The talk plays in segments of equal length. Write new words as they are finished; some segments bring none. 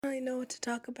I don't really know what to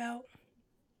talk about,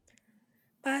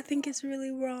 but I think it's really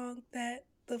wrong that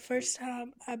the first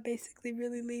time I basically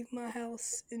really leave my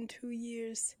house in 2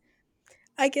 years,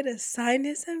 I get a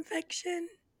sinus infection.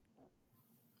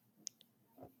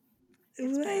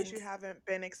 It's because What? you haven't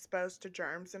been exposed to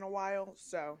germs in a while,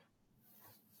 so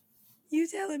You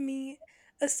telling me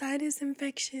a sinus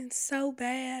infection so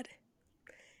bad?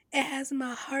 It has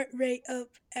my heart rate up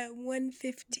at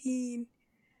 115.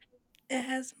 It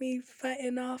has me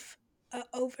fighting off a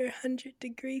over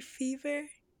 100-degree fever.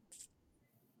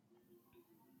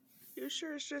 you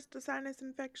sure it's just a sinus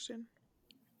infection?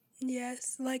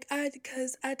 Yes,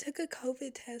 because I took a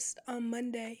COVID test on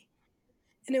Monday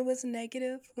and it was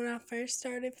negative when I first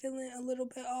started feeling a little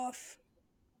bit off.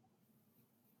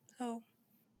 So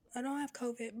I don't have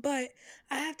COVID, but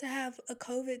I have to have a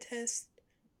COVID test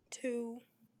to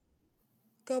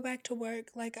go back to work.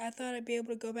 Like, I thought I'd be able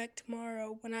to go back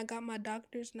tomorrow when I got my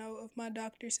doctor's note of my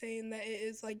doctor saying that it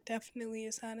is like definitely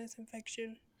a sinus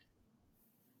infection.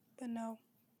 But no,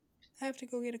 I have to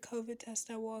go get a COVID test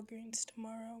at Walgreens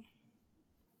tomorrow.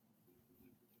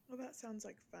 Well, that sounds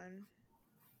like fun.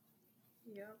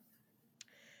 Yep.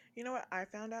 You know what I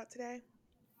found out today?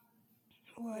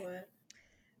 What? What?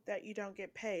 That you don't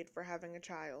get paid for having a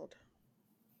child.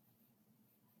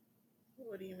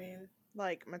 What do you mean?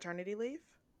 Like maternity leave?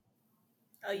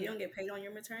 Oh, you don't get paid on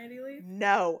your maternity leave?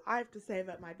 No, I have to save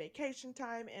up my vacation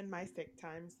time and my sick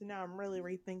time. So now I'm really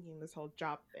rethinking this whole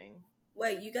job thing.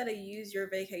 Wait, you gotta use your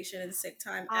vacation and sick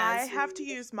time I as have to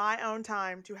your. use my own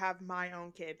time to have my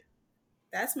own kid.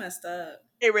 That's messed up.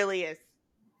 It really is.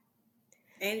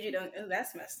 And you don't. Oh,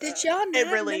 that's messed Did up. y'all It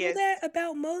not really know is. that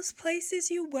about most places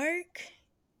you work?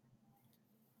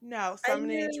 No, so I I'm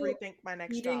gonna need to knew rethink my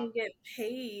next you job. didn't get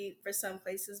paid for some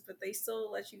places, but they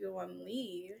still let you go on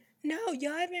leave. No,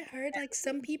 y'all haven't heard like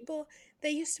some people they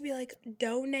used to be like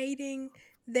donating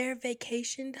their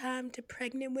vacation time to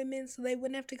pregnant women so they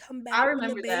wouldn't have to come I back when the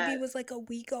remember baby that. was like a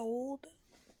week old.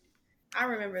 I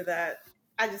remember that.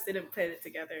 I just didn't put it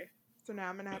together. So now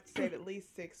I'm gonna have to save at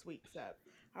least 6 weeks up.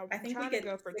 I I'm think we trying to get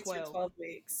go for 12. 6 or 12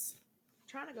 weeks.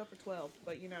 Trying to go for 12,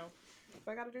 but if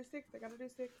I gotta do six, I gotta do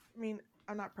six. I mean,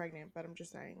 I'm not pregnant, but I'm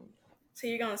just saying. So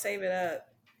you're gonna save it up.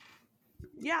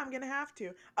 Yeah, I'm gonna have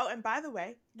to. Oh, and by the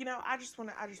way, I just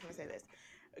wanna say this.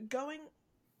 Going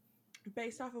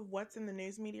based off of what's in the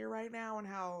news media right now and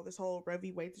how this whole Roe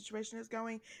v. Wade situation is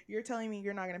going, you're telling me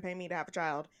you're not gonna pay me to have a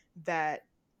child that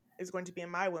is going to be in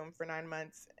my womb for 9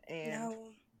 months, and No.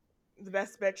 the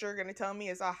best bet you're gonna tell me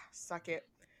is, suck it.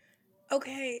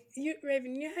 Okay, you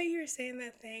Raven, you know how you were saying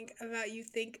that thing about you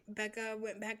think Becca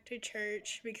went back to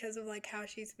church because of like how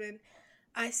she's been.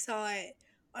 I saw it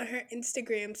on her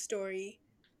Instagram story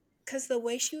because the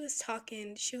way she was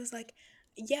talking, she was like,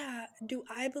 "Yeah, do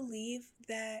I believe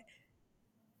that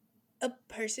a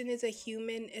person is a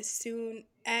human as soon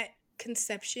at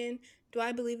conception? Do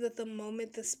I believe that the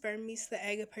moment the sperm meets the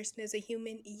egg, a person is a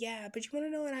human? Yeah, but you want to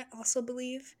know what I also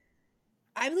believe?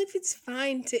 I believe it's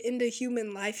fine to end a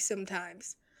human life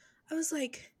sometimes." I was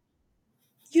like,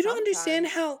 you don't understand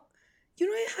Sometimes. how, you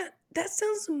know how, that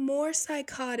sounds more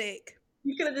psychotic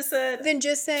You could have just said, than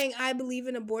just saying I believe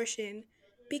in abortion.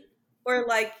 Be- or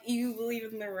like you believe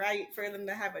in the right for them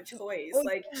to have a choice. oh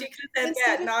Like yeah, she could have said instead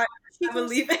that, of not she I goes,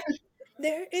 believe in.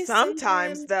 there is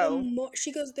Sometimes sometimes a though. more.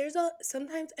 She goes, there's a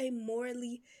sometimes a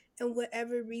morally and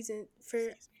whatever reason for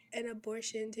Excuse me. an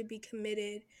abortion to be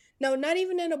committed. No, not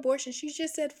even an abortion. She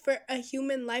just said for a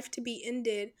human life to be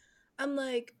ended. I'm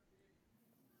like,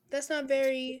 that's not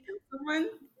very. Someone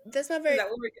That's not is very. that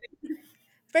what we're getting?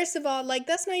 First of all, like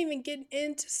that's not even getting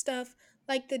into stuff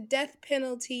like the death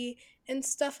penalty and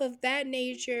stuff of that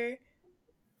nature.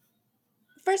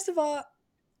 First of all,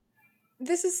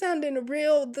 this is sounding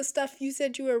real the stuff you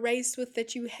said you were raised with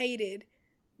that you hated.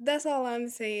 That's all I'm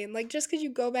saying. Like just cuz you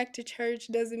go back to church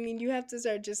doesn't mean you have to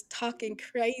start just talking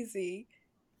crazy.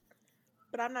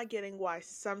 But I'm not getting why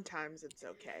sometimes it's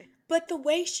okay. But the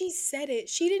way she said it,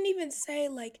 she didn't even say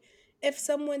like if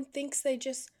someone thinks they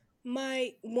just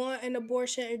might want an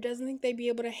abortion or doesn't think they'd be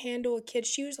able to handle a kid.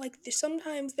 She was like,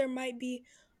 sometimes there might be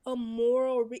a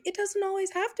it doesn't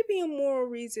always have to be a moral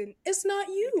reason. It's not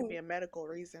It could be you. a medical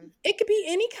reason. It could be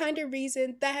any kind of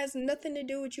reason that has nothing to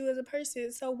do with you as a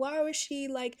person. So why was she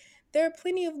like? There are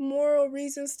plenty of moral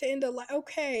reasons to end a life.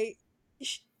 Okay,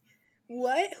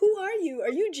 what? Who are you?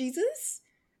 Are you Jesus?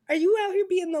 Are you out here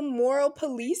being the moral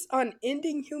police on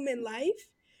ending human life?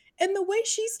 And the way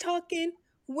she's talking,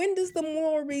 when does the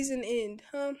moral reason end,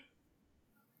 huh?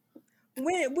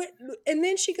 When and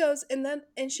then she goes, and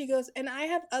I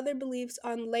have other beliefs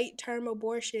on late term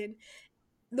abortion.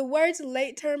 The words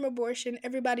late term abortion,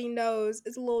 everybody knows,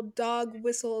 is a little dog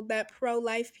whistle that pro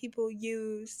life people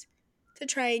use to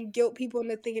try and guilt people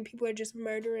into thinking people are just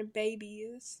murdering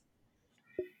babies.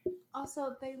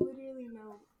 Also, they literally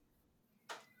know.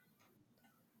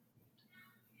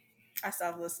 I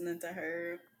stopped listening to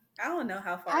her. I don't know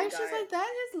how far I it was just got. like,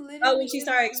 that is Oh, when literally she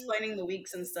started insane. explaining the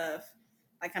weeks and stuff,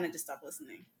 I kind of just stopped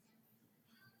listening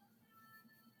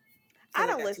I because it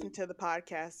don't got too. listen to the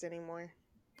podcast anymore.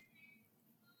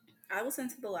 I listened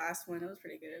to the last one. It was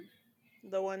pretty good.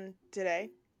 The one today.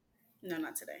 No,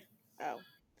 not today. Oh.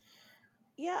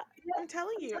 Yeah, I'm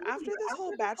telling you, after this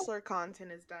whole Bachelor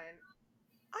content is done,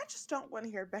 I just don't want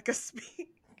to hear Becca speak.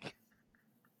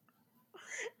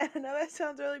 And I know that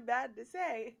sounds really bad to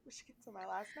say, but she gets on my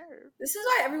last nerve. This is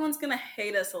why everyone's gonna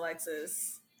hate us,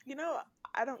 Alexis. You know,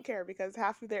 I don't care because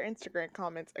half of their Instagram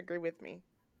comments agree with me.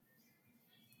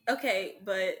 Okay,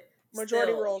 but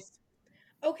Majority still, rules.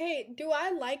 Okay, do I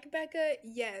like Becca?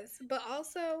 Yes. But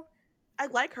also, I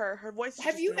like her. Her voice is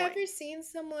have just you annoying. ever seen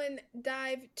someone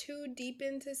dive too deep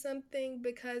into something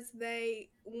because they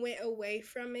went away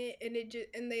from it and it just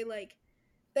and they like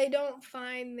they don't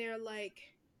find their like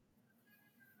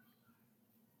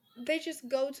they just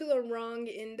go to the wrong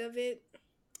end of it.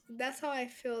 That's how I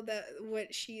feel that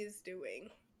what she is doing.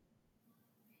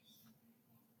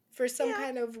 For some Yeah.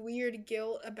 kind of weird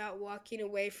guilt about walking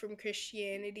away from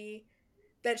Christianity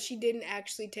that she didn't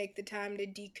actually take the time to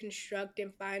deconstruct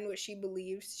and find what she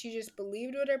believes. She just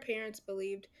believed what her parents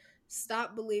believed,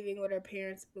 stopped believing what her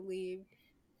parents believed,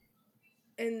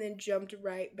 and then jumped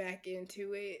right back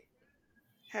into it.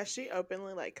 Has she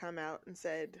openly like come out and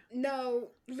said,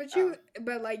 No, but "Oh,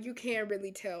 like you can't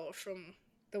really tell from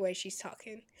the way she's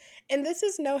talking. And this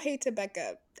is no hate to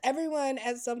Becca. Everyone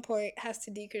at some point has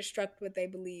to deconstruct what they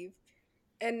believe.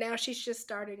 And now she's just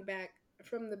starting back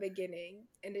from the beginning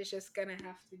and is just gonna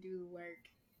have to do the work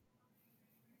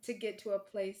to get to a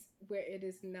place where it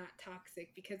is not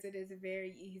toxic because it is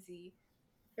very easy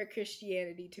for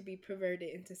Christianity to be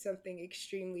perverted into something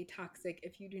extremely toxic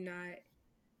if you do not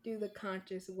do the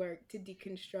conscious work to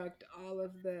deconstruct all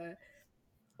of the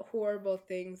horrible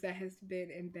things that has been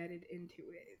embedded into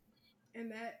it.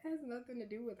 And that has nothing to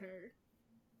do with her.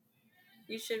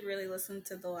 you should really listen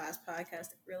to the last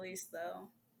podcast it released though,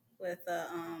 with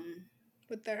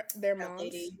With their that moms.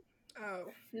 lady. Oh.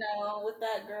 No, with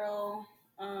that girl.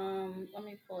 Let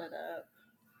me pull it up.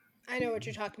 I know what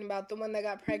you're talking about. The one that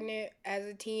got pregnant as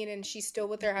a teen and she's still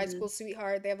with her high Mhm. school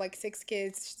sweetheart. They have like 6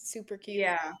 kids. Super cute.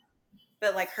 Yeah,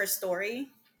 but like her story,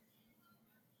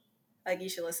 like you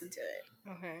should listen to it.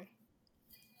 Okay.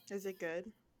 is it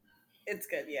good? It's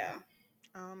good, yeah.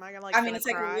 Am I like I mean,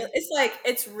 gonna cry?"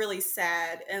 it's really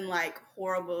sad and like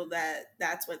horrible that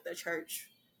that's what the church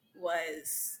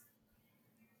was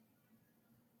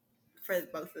for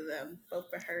both of them, both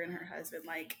for her and her husband.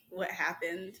 Like what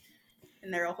happened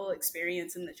and their whole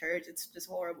experience in the church, it's just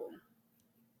horrible.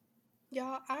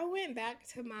 Y'all, I went back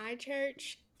to my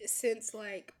church since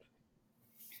like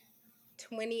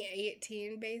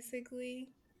 2018 basically.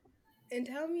 And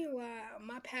tell me why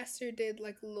my pastor did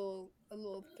like a little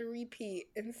three-peat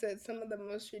and said some of the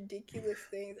most ridiculous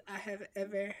things I have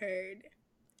ever heard.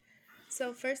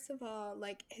 So first of all,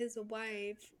 like his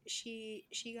wife, she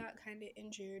got kind of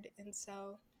injured and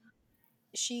so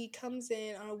she comes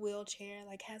in on a wheelchair,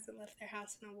 like hasn't left their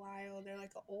house in a while. They're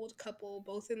like an old couple,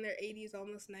 both in their 80s,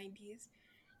 almost 90s.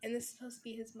 And this is supposed to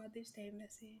be his Mother's Day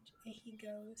message. And he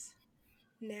goes,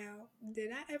 "Now,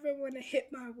 did I ever want to hit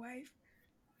my wife?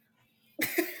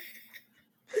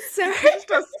 Sir, You just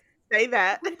don't say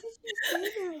that. what did you say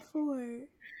that for?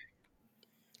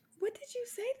 What did you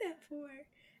say that for?"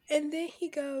 And then he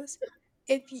goes,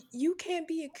 "If you can't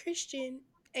be a Christian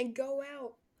and go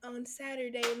out on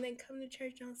Saturday and then come to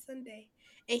church on Sunday."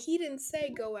 And he didn't say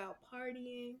go out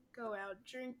partying, go out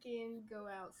drinking, go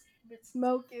out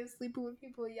smoking, sleeping with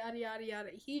people, yada, yada, yada.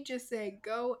 He just said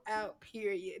go out,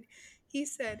 period. He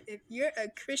said, if you're a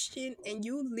Christian and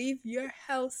you leave your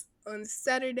house on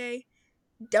Saturday,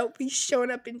 don't be showing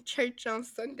up in church on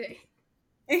Sunday.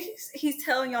 And he's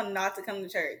telling y'all not to come to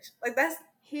church. Like that's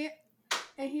He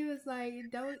and he was like,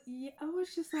 "Don't." Yeah, I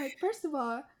was just like, first of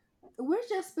all, where's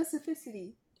your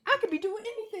specificity? I could be doing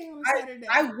anything on a I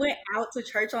Saturday. went out to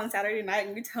church on Saturday night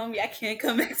and you telling me I can't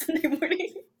come back Sunday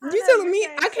morning. I You know telling you're me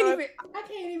saying so. I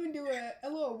can't even do a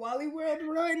little Wally World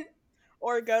run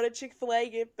Or go to Chick-fil-A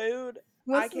get food.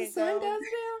 I once the can't sun go goes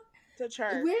down?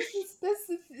 to Where's church. the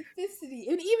specificity?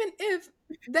 And even if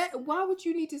that, why would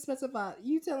you need to specify?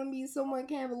 You telling me someone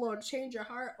can have a little change of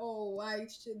heart? Oh, I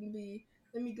shouldn't be.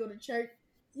 Let me go to church.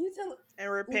 You tell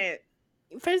And repent.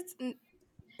 first.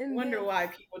 And Wonder then why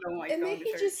people don't like and then going to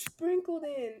he just church sprinkled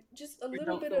in just a or little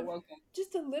don't bit feel of welcome.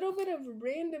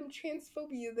 random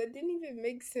transphobia that didn't even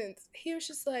make sense. He was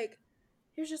just like,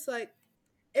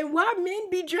 and why men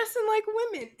be dressing like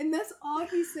women? And that's all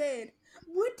he said.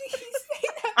 What did he say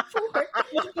that for?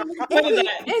 What was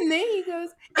that? And then he goes,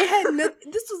 it had no,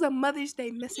 this was a Mother's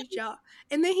Day message, y'all.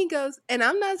 And then he goes, and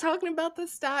I'm not talking about the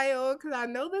style because I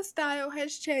know the style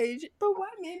has changed, but why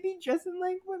men be dressing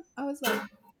like women? I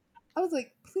was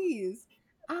like, please.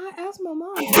 I asked my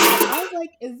mom too. I was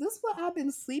like, is this what I've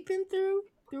been sleeping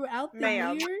throughout the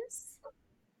Ma'am, years?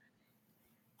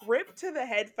 rip to the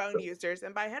headphone users.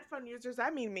 And by headphone users,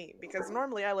 I mean me, because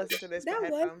normally I listen to this with That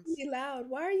was headphones. really loud.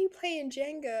 Why are you playing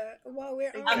Jenga while we're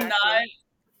on? I'm Exactly.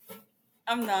 not.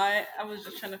 I'm not. I was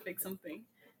just trying to fix something.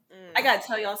 I Mm, gotta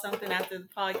tell y'all something after the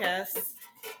podcast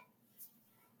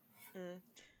mm,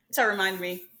 to remind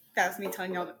me. That's me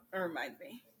telling y'all to remind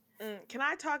me. Can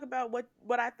I talk about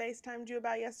what I FaceTimed you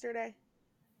about yesterday?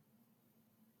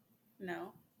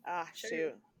 No. Ah, Sure.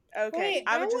 shoot. Okay, Wait,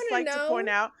 I want to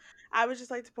know I would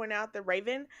just like to point out that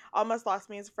Raven almost lost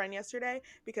me as a friend yesterday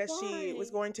because she was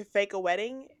why. going to fake a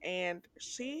wedding and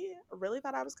she really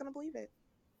thought I was going to believe it.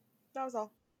 That was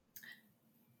all.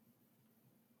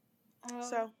 Oh,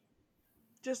 So,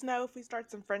 just know if we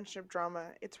start some friendship drama,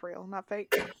 it's real, not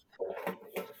fake.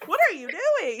 What are you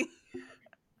doing?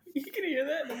 You can hear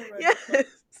that? Never mind. Yes.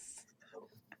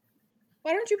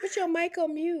 why don't you put your mic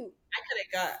on mute?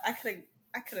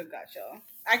 I could have got y'all.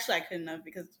 Actually, I couldn't have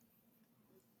because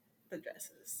the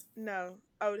dresses. No.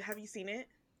 Oh, have you seen it?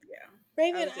 Yeah. Oh,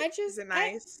 Raven, is it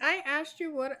nice? I asked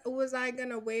you what was I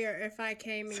gonna wear if I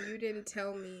came and you didn't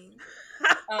tell me.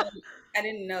 Um, I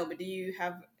didn't know, but do you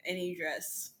have any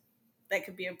dress that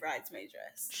could be a bridesmaid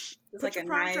dress? It's Put like your a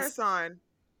prom nice, dress on.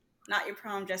 not your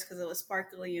prom dress because it was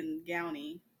sparkly and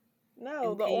gowny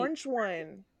No, and the pink, orange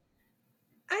one.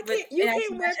 I but can't. it You has to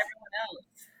can't match wear. everyone else.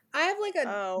 I have like a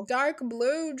Oh. dark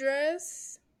blue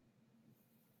dress.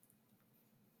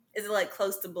 Is it like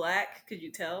close to black? Could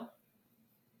you tell?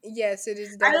 Yes, it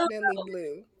is I don't definitely know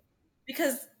blue.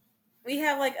 because we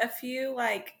have like a few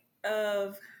like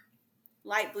of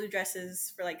light blue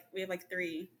dresses for like we have like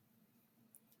three,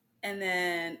 and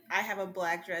then I have a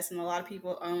black dress, and a lot of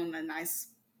people own a nice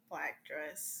black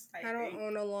dress. I I don't think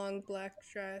own a long black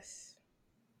dress.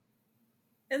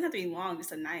 it doesn't have to be long,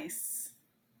 just a nice.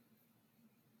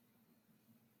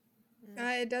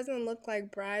 It doesn't look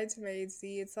like bridesmaids.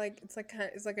 See, it's like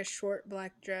a short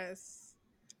black dress.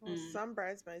 Well, Mm. some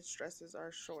bridesmaids' dresses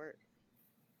are short.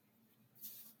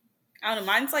 I don't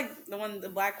know. Mine's like the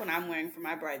black one I'm wearing for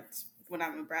my brides. When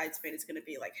I'm a bridesmaid, it's gonna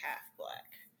be like half black.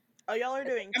 Oh, y'all are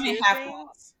doing I mean two half long,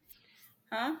 things?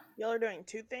 huh? Y'all are doing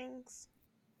two things?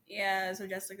 Yeah. So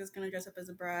Jessica's gonna dress up as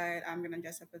a bride. I'm gonna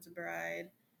dress up as a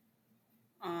bride.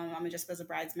 I'm gonna dress up as a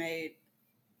bridesmaid.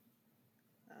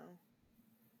 Oh.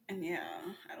 And yeah,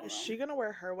 I don't Is know. she gonna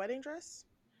wear her wedding dress?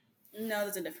 No,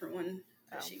 there's a different one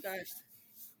that Oh. she got.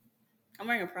 I'm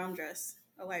wearing a prom dress,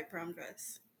 a white prom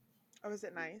dress. Oh, is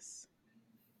it nice?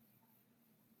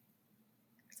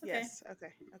 It's okay. Yes.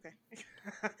 Okay.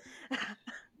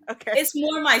 Okay. It's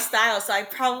more my style, so I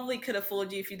probably could have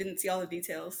fooled you if you didn't see all the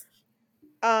details.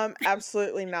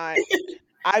 Absolutely not.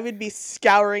 I would be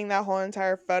scouring that whole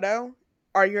entire photo.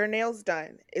 Are your nails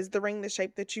done? Is the ring the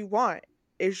shape that you want?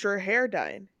 Is your hair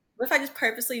done? What if I just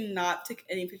purposely not took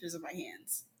any pictures of my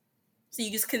hands? So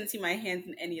you just couldn't see my hands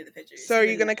in any of the pictures. So are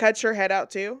you gonna cut your head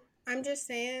out too? I'm just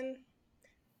saying.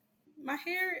 My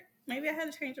hair, maybe I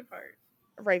had to change a part.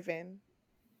 Raven.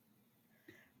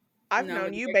 I've No,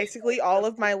 known the you hair basically all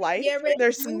of my life. Yeah, Raven,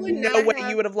 There's you would no not way have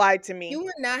you would have lied to me. you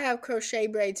would not have crochet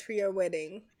braids for your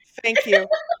wedding. Thank you.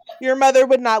 Your mother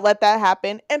would not let that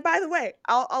happen. And by the way,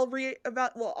 I'll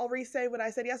re-say what I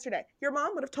said yesterday. Your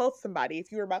mom would have told somebody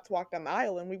if you were about to walk down the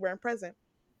aisle and we weren't present.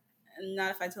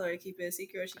 Not if I told her to keep it a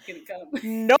secret or she couldn't come.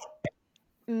 Nope.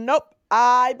 Nope.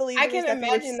 I believe I it was can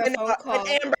definitely imagine the phone an call.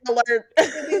 Amber Alert.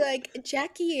 She'll be like,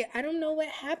 Jackie, I don't know what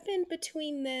happened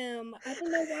between them. I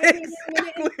don't know why they didn't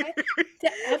want to Exactly.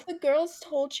 invite. Have the girls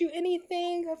told you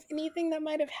anything of anything that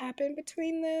might have happened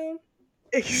between them?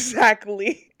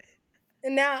 Exactly.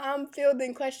 And now I'm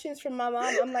fielding questions from my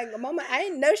mom. I'm like, Mama, I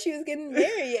didn't know she was getting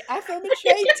married. I feel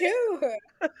betrayed too.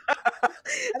 I'm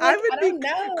I like, I would be don't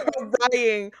know.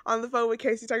 crying on the phone with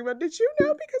Casey talking about, did you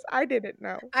know? Because I didn't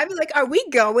know. I'd be like, are we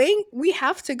going? We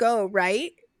have to go,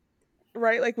 right?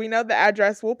 Right? Like we know the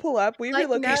address. We'll pull up. We Like,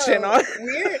 relocation no, on.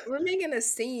 we're making a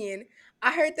scene.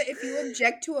 I heard that if you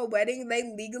object to a wedding, they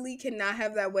legally cannot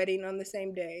have that wedding on the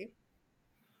same day.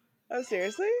 Oh,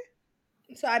 seriously?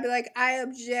 So I'd be like, I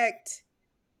object.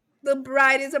 The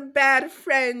bride is a bad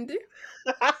friend.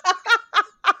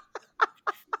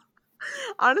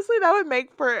 Honestly, that would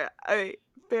make for a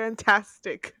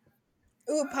fantastic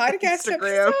Ooh, podcast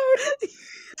Instagram. episode.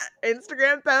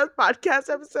 Instagram post, podcast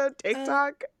episode, Uh,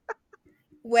 TikTok.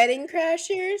 Wedding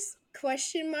Crashers?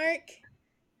 Question mark.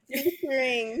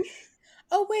 Featuring.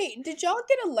 Oh wait, did y'all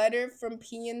get a letter from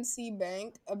PNC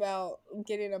Bank about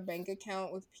getting a bank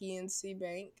account with PNC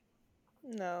Bank?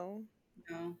 No.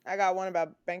 No. I got one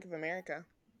about Bank of America.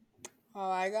 Oh,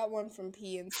 I got one from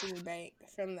PNC Bank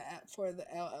from the app for the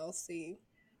LLC.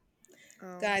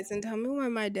 Oh. Guys, and tell me why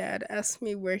my dad asked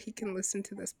me where he can listen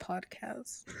to this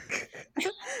podcast.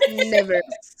 Never.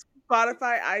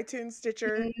 Spotify, iTunes,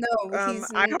 Stitcher, No,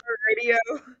 iHeartRadio,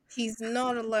 he's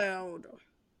not allowed.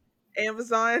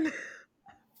 Amazon.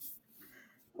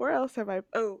 Where else have I?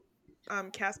 Oh,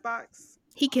 Castbox.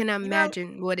 He can You know,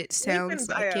 imagine what it link in sounds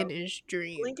like bio. in his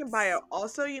dreams. Link in bio.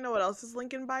 Also, you know what else is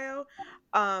link in bio?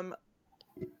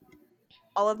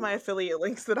 All of my affiliate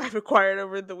links that I've acquired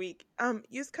over the week.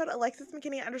 Use code Alexis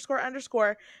McKinney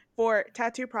 __ for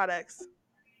tattoo products.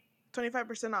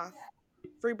 25% off.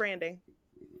 Free branding.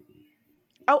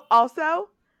 Oh, also,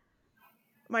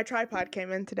 my tripod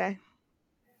came in today.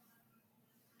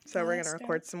 So Oh, we're that's going to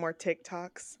record dope. some more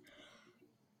TikToks.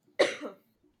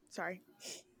 Sorry.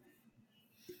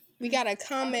 We got a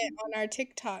comment on our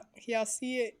TikTok. Y'all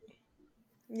see it?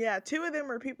 Yeah, 2 of them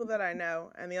are people that I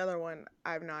know, and the other one,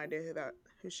 I have no idea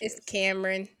who she It's is.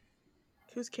 Cameron,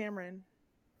 Who's Cameron?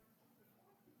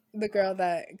 the girl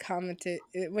that commented.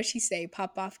 What'd she say?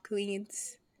 Pop off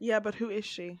queens. Yeah, but who is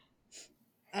she?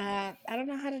 I don't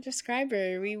know how to describe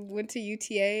her. We went to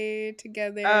UTA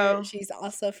together. Oh. She's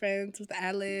also friends with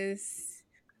Alice.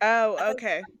 Oh,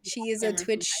 okay. She is a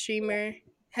Twitch streamer.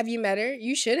 Have you met her?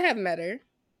 You should have met her.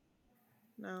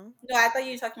 No. No, I thought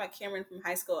you were talking about Cameron from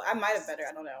high school. I might have met her.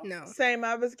 I don't know. No. Same.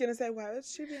 I was gonna say, why would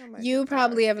she be on my You TikTok?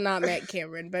 probably have not met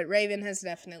Cameron, but Raven has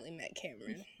definitely met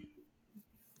Cameron.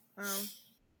 Oh.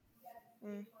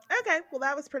 Okay, well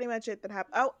that was pretty much it that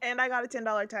happened. Oh, and I got a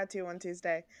 $10 tattoo on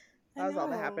Tuesday. That was all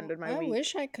that happened in my week. I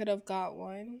wish I could have got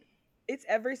one. It's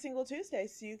every single Tuesday,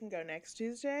 so you can go next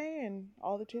Tuesday and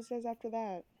all the Tuesdays after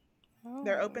that. Oh.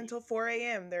 They're open till 4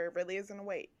 a.m. There really isn't a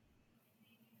wait.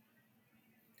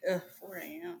 Ugh, 4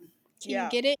 a.m. Can you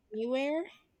get it anywhere?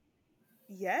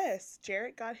 Yes,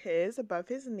 Jarrett got his above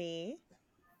his knee.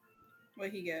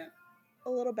 What'd he get? A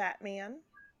little Batman.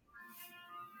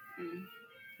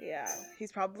 Yeah,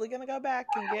 he's probably gonna go back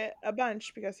and get a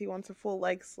bunch because he wants a full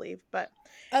leg sleeve. But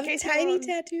of tiny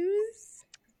tattoos,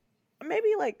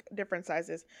 maybe like different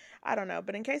sizes. I don't know.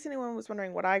 But in case anyone was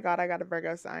wondering what I got a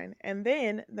Virgo sign. And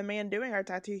then the man doing our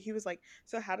tattoo, he was like,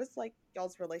 "So how does like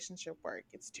y'all's relationship work?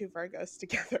 It's 2 Virgos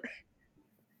together."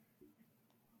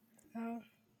 Oh,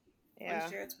 yeah.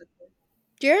 Jared's birthday?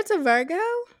 Jared's a Virgo.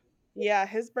 Yeah,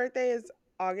 his birthday is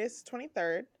August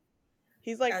 23rd.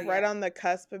 He's like right on the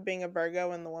cusp of being a Virgo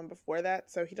and the one before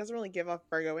that, so he doesn't really give off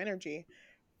Virgo energy.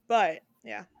 But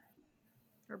yeah,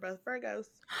 we're both Virgos.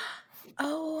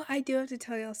 Oh, I do have to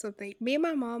tell y'all something. Me and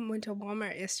my mom went to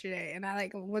Walmart yesterday, and I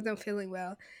like wasn't feeling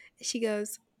well. She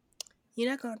goes, "You're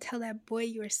not gonna tell that boy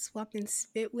you were swapping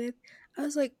spit with?" I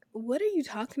was like, "What are you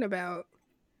talking about?"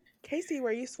 Casey,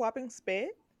 were you swapping spit?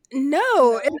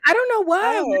 No, and I don't know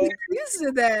why I was used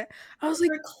to that. I was like,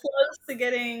 "We're close to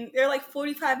getting. They're like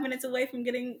 45 minutes away from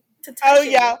getting to touch." Oh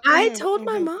yeah. I told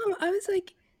my mom, I was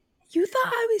like, "You thought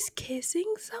I was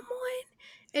kissing someone?"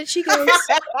 And she goes,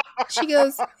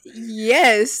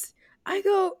 "Yes." I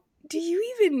go, "Do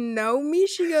you even know me?"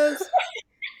 She goes,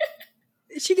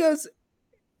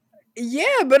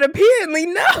 "Yeah, but apparently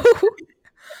no."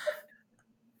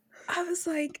 I was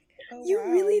like, "You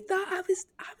really thought I was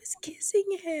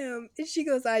kissing him?" And she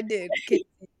goes, "I did.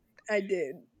 I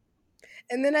did."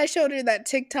 And then I showed her that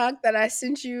TikTok that I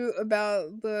sent you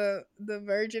about the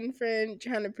virgin friend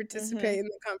trying to participate in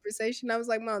the conversation. I was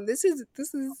like, "Mom, this is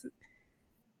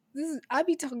I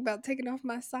be talking about taking off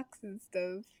my socks and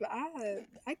stuff.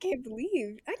 I can't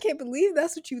believe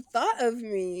that's what you thought of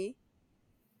me."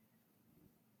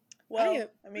 Well,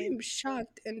 I am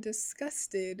shocked and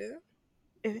disgusted.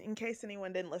 In case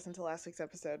anyone didn't listen to last week's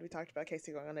episode, we talked about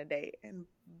Casey going on a date, and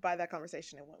by that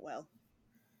conversation, it went well.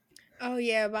 Oh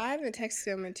yeah, but I haven't texted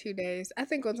him in 2 days. I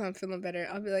think once I'm feeling better,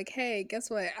 I'll be like, "Hey, guess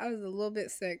what? I was a little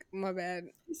bit sick. My bad."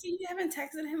 You see, you haven't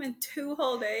texted him in 2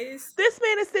 whole days. This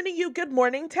man is sending you good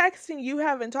morning text, and you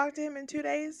haven't talked to him in 2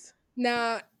 days?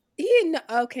 Nah, he didn't.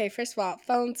 Okay, first of all,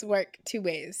 phones work 2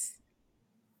 ways.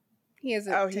 He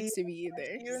hasn't texted me either.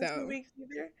 In 2 weeks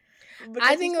either?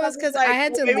 I think it was because I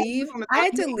had to leave. I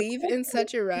had to leave in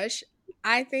such a rush.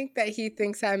 I think that he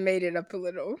thinks I made it up a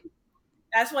little.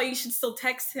 That's why you should still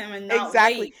text him and not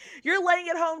wait. You're laying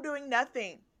at home doing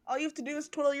nothing. All you have to do is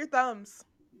twiddle your thumbs.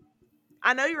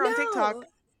 I know you're on TikTok. No.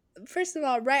 First of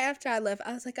all, right after I left,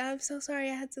 I was like, I'm so sorry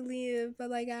I had to leave, but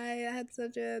like I had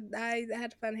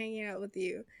fun hanging out with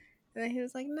you. And then he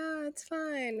was like, no, it's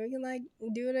fine. We can like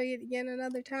do it again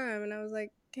another time. And I was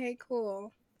like, okay,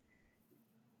 cool.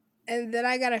 And then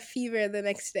I got a fever the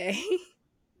next day.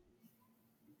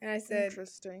 And I said,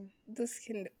 Interesting. this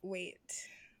can wait.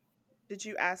 Did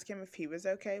you ask him if he was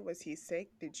okay? Was he sick?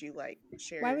 Did you like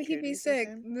share Why your would he be cooties with sick?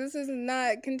 him? This is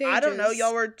not contagious. I don't know.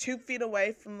 Y'all were 2 feet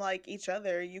away from like each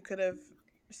other. You could have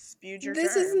spewed your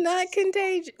This is germs. not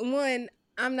contagious. One,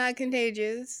 I'm not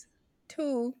contagious.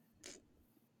 Two,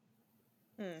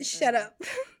 shut up.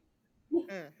 Well,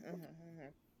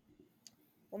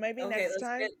 maybe Okay, next let's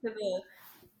time. get to the.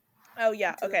 Oh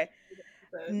yeah. to the Okay.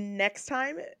 episode. Next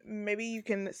time, maybe you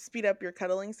can speed up your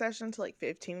cuddling session to like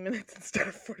 15 minutes instead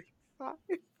of 45.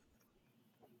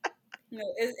 No,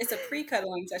 it's a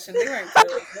pre-cuddling session. They weren't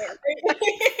cuddling.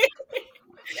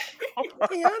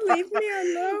 Can y'all leave me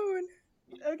alone?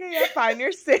 Okay, yeah, fine.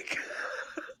 You're sick.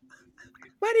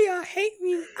 Why do y'all hate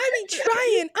me? I be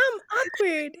trying. I'm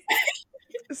awkward.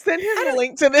 Send him the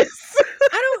link to this.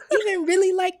 I don't even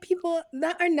really like people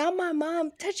that are not my mom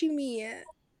touching me.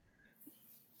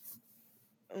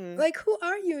 Like, who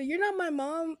are you? You're not my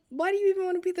mom. Why do you even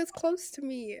want to be this close to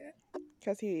me?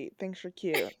 Because he thinks you're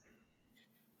cute.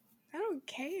 I don't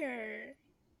care.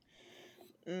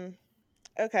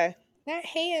 Okay. That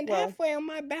hand halfway on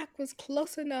my back was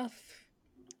close enough.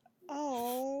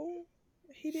 Oh,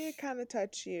 he did kind of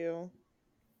touch you.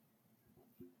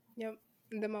 Yep.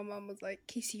 And then my mom was like,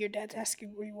 Casey, your dad's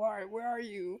asking where you are. Where are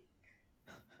you?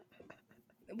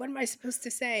 What am I supposed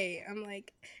to say? I'm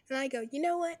like, and I go, you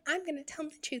know what? I'm going to tell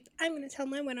him the truth. I'm going to tell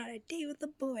him I went on a date with a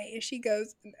boy. And she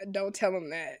goes, don't tell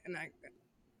him that. And I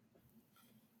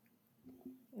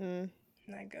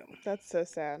go. That's so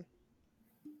sad.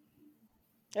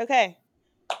 Okay.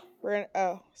 We're gonna,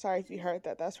 oh, sorry if you heard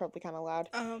that. That's probably kind of loud.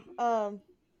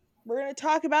 We're going to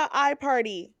talk about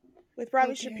weParty with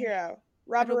Robbie Shapiro,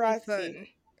 Robertazzi,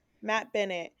 Matt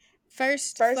Bennett.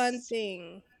 First fun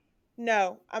thing.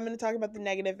 No, I'm going to talk about the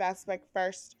negative aspect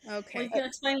first. Okay. Well, you can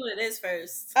explain what it is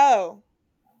first. Oh,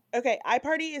 okay.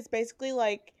 weParty is basically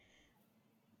like,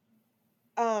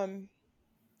 listening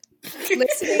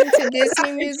to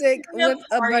Disney music with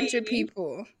a bunch of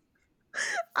people.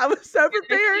 I was so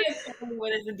prepared.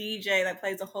 What is a DJ that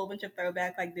plays a whole bunch of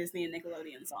throwback like Disney and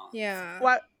Nickelodeon songs? Yeah.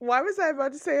 Why was I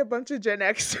about to say a bunch of Gen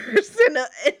Xers in a...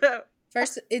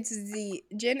 First, it's the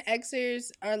Gen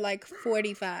Xers are like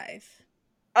 45.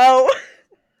 Oh.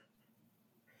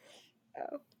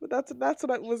 But that's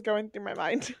what was going through my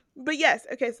mind. But yes,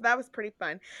 okay, so that was pretty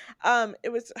fun. It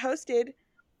was hosted,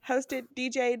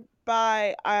 DJ'd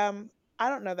by I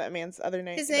don't know that man's other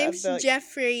name. His name's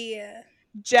Jeffrey.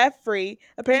 Jeffrey.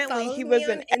 Apparently he was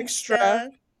an extra.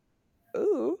 Insta.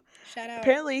 Ooh. Shout out.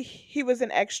 Apparently he was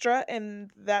an extra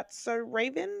in That's So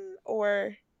Raven,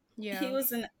 or yeah. He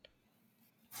was an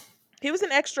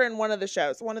extra in one of the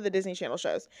shows, one of the Disney Channel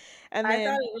shows. And then I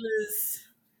thought it was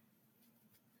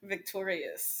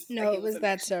Victorious. No, like it was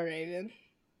That's So Raven.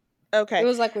 Okay. It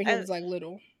was like when he was like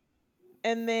little.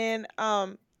 And then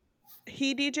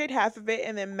he DJ'd half of it,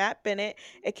 and then Matt Bennett,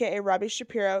 aka Robbie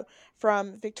Shapiro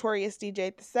from Victorious,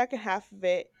 DJ'd the second half of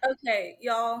it. Okay,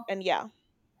 y'all. And yeah.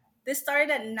 This started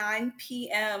at 9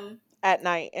 p.m. at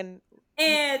night, and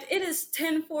it is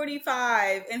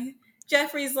 10:45, and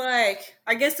Jeffrey's like,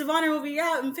 our guest of honor will be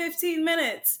out in 15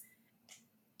 minutes.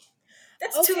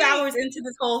 That's 2 hours into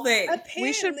this whole thing. Apparently,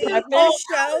 we should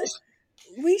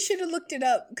we should have looked it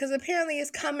up, because apparently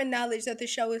it's common knowledge that the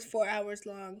show is 4 hours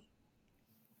long.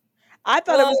 I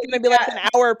thought it was going to be like an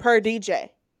hour per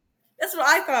DJ. That's what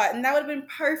I thought, and that would have been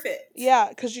perfect. Yeah,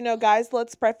 because, guys,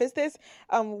 let's preface this.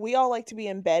 We all like to be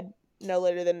in bed no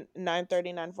later than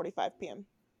 9:30, 9:45 p.m.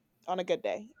 on a good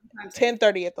day.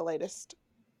 10:30 at the latest.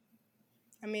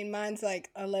 I mean, mine's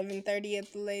like 11:30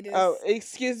 at the latest. Oh,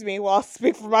 excuse me. Well, I'll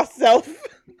speak for myself.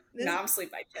 No, I'm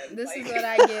asleep by 10. This is what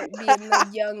I get being the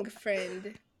young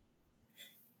friend.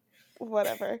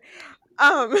 Whatever.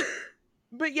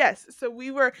 But yes, so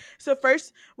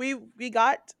first we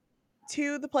got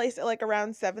to the place at like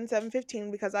around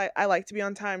 7:15 because I like to be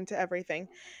on time to everything.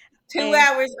 2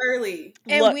 hours early.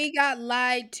 And we got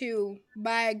lied to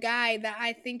by a guy that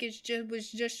I think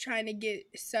was just trying to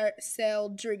sell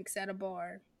drinks at a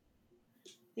bar.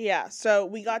 Yeah, so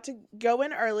we got to go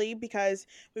in early because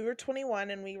we were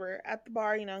 21 and we were at the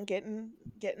bar, getting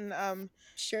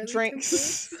Shirley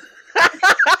drinks.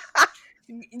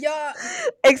 Y'all,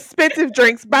 expensive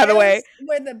drinks, by the way.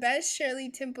 Were the best Shirley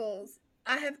Temples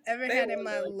I have ever had in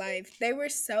my life. They were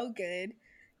so good.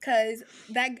 Cause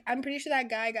I'm pretty sure that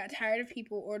guy got tired of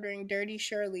people ordering dirty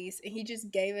Shirleys, and he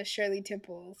just gave us Shirley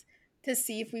Temples to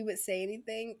see if we would say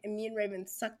anything. And me and Raven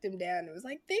sucked him down. It was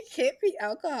like, there can't be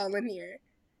alcohol in here.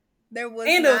 There was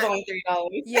And it was not. only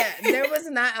 $3. Yeah, there was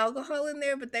not alcohol in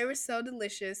there, but they were so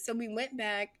delicious. So we went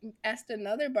back, asked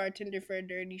another bartender for a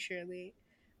dirty Shirley.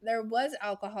 There was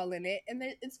alcohol in it, and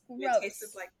it's It tasted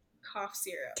gross. like cough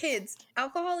syrup. Kids,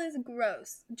 alcohol is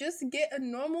gross. Just get a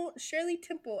normal Shirley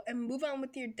Temple and move on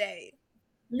with your day.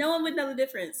 No one would know the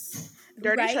difference.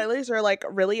 Dirty Right? Shirleys are like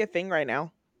really a thing right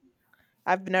now.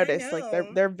 I've I noticed like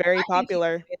know. they're very I think he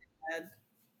popular. made it bad.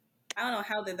 I don't know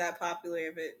how they're that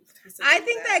popular, but I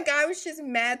think that guy was just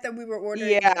mad that we were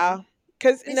ordering Yeah, them.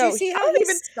 because Did you no, see I how don't he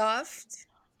even. stuffed?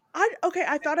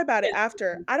 I thought about it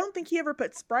after. I don't think he ever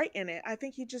put Sprite in it. I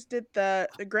think he just did the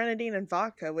grenadine and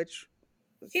vodka, which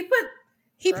was He put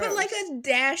He put like gross. a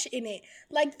dash in it.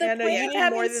 Like the Yeah, no, point you of need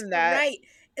more having than that. Sprite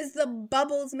is the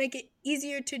bubbles make it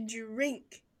easier to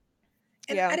drink.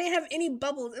 And Yeah. I didn't have any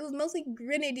bubbles. It was mostly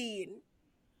grenadine.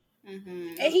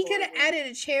 Mm-hmm. And he could have added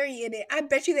a cherry in it. I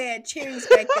bet you they had cherries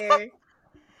back there.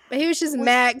 But he was just Was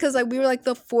mad because like we were like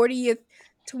the 40th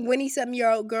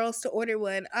 20-something-year-old girls to order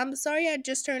one. I'm sorry I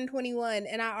just turned 21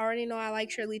 and I already know I like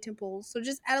Shirley Temples. So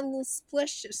just add a little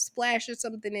splash or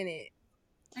something in it.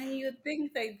 And you would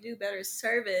think they do better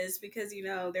service because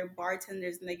they're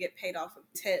bartenders and they get paid off of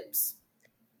tips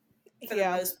for the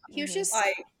yeah. most. He was Mhm. just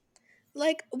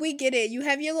like, we get it. You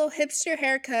have your little hipster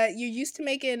haircut. You're used to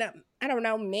making, I don't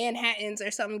know, Manhattans or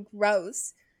something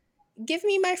gross. Give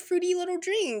me my fruity little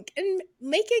drink and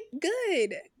make it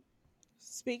good.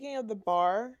 Speaking of the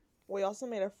bar, we also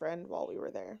made a friend while we were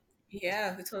there.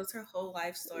 Yeah, who told us her whole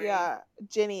life story. Yeah,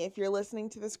 Jenny, if you're listening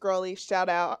to this girly, shout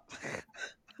out.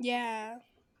 Yeah.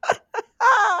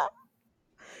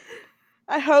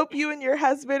 I hope you and your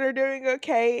husband are doing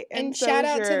okay, And so shout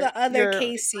is out to the other your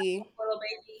Casey. Little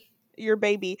baby. your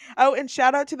baby. Oh, and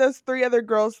shout out to those 3 other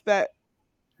girls that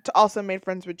also made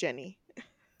friends with Jenny.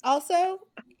 Also,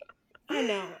 I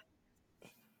know.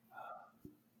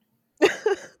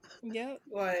 Yep.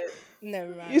 What?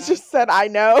 Never mind. You just said I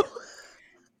know.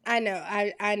 I know.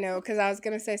 I know because I was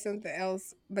gonna say something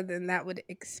else, but then that would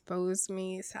expose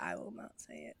me, so I will not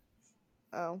say it.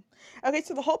 Oh. Okay,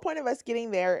 so the whole point of us getting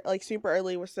there like super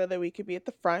early was so that we could be at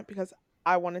the front because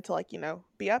I wanted to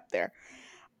be up there.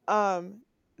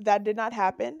 That did not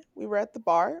happen. We were at the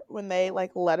bar when they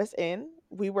let us in.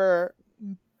 We were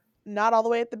not all the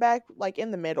way at the back, like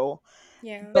in the middle.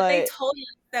 Yeah. But they But told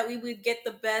us that we would get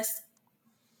the best.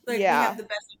 Like we yeah. have the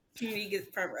best opportunity to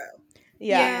get front row.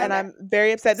 Yeah, Yeah. and I'm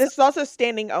very upset. This is also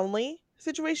standing only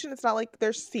situation. It's not like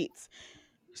there's seats.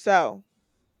 So,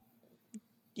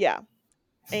 yeah.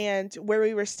 And where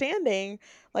we were standing,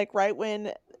 like right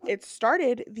when it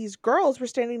started, these girls were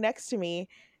standing next to me,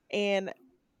 and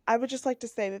I would just like to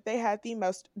say that they had the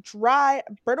most dry,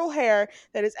 brittle hair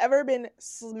that has ever been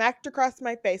smacked across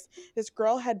my face. This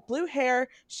girl had blue hair.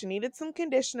 She needed some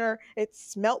conditioner. It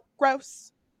smelt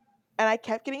gross. And I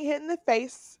kept getting hit in the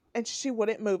face, and she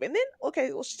wouldn't move. And then,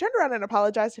 okay, well, she turned around and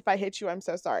apologized. If I hit you, I'm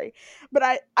so sorry. But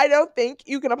I don't think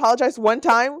you can apologize one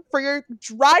time for your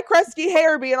dry, crusty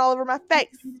hair being all over my face.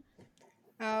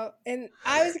 Oh, and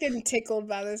I was getting tickled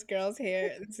by this girl's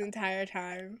hair this entire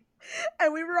time.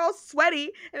 And we were all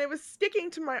sweaty, and it was sticking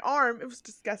to my arm. It was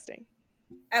disgusting.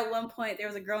 At one point, there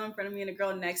was a girl in front of me and a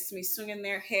girl next to me swinging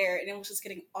their hair, and it was just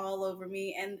getting all over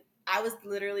me. And I was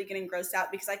literally getting grossed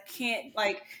out because I can't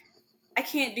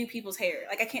do people's hair.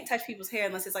 Like I can't touch people's hair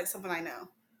unless it's like someone I know.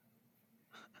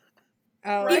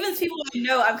 Oh, Right. Even people I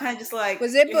know, I'm kind of just like.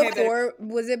 was it "Your hair better-" before?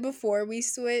 Was it before we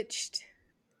switched?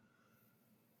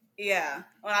 Yeah.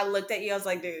 When I looked at you, I was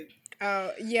like, dude.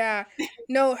 Oh yeah,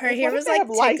 no, her Like, hair what if was they like have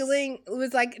lice? tickling. It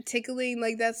was like tickling,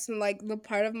 like that's like the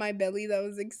part of my belly that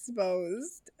was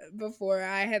exposed before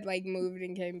I had like moved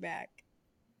and came back.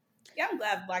 Yeah, I'm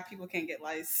glad Black people can't get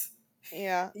lice.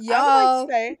 Yeah. I would Y'all,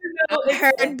 like to say,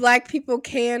 I heard Black people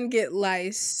can get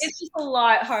lice. It's just a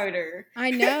lot harder. I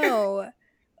know.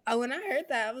 When I heard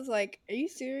that, I was like, "Are you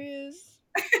serious?"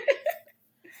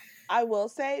 I will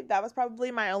say that was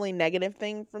probably my only negative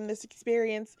thing from this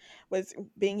experience was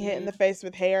being hit in the face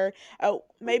with hair. Oh,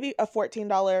 maybe a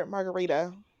 $14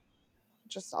 margarita.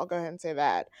 Just I'll go ahead and say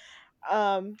that.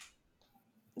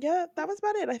 Yeah, that was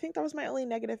about it. I think that was my only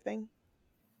negative thing.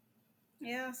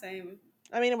 Yeah, same.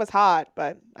 I mean, it was hot,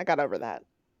 but I got over that.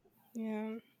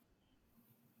 Yeah.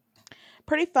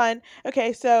 Pretty fun.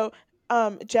 Okay, so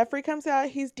Jeffrey comes out,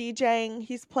 he's DJing,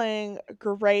 he's playing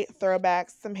great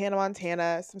throwbacks, some Hannah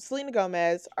Montana, some Selena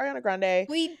Gomez, Ariana Grande.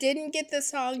 We didn't get the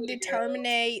song Pretty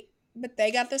Determinate, but they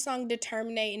got the song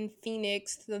Determinate in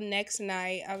Phoenix the next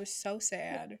night. I was so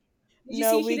sad. Did you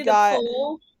No, see she we did a got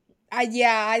poll?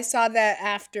 I saw that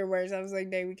afterwards. I was like,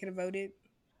 dang, we could have voted.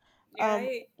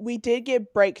 Right? we did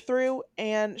get Breakthrough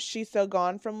and She's So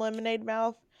Gone from Lemonade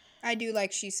Mouth. I do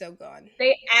like She's So Gone.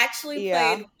 They actually played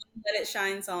Yeah. one Let It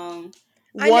Shine song.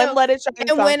 I One know. Let It Shine And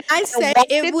song. when I And say why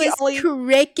it did the was only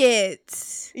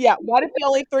crickets, yeah, why did the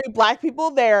only three black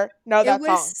people there know it that was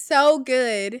song? so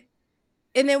good.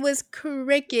 And it was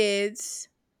crickets.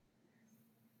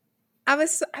 I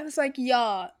was like,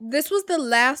 y'all, this was the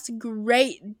last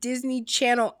great Disney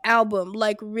Channel album.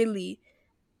 Like, really.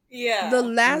 The Yeah.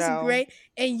 last No. great,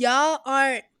 and y'all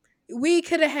aren't. We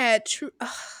could have had true.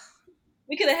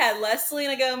 We could have had less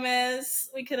Selena Gomez.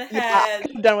 We could have Yeah, I had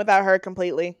could have done without her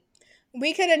completely.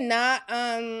 We could have not.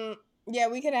 Yeah,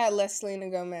 we could have had less Selena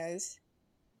Gomez.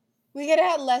 We could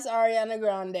have had less Ariana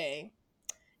Grande,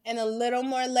 and a little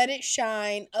more Let It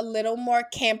Shine. A little more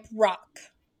Camp Rock.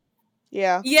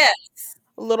 Yeah. yes.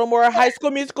 A little more High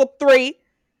School Musical 3.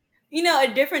 You know, a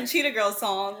different Cheetah Girl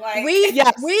song. Like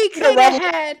Yes. We could have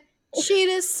Cinderella. had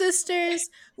Cheetah Sisters.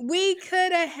 We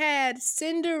could have had right?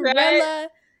 Cinderella,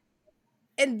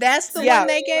 and that's the Yeah. one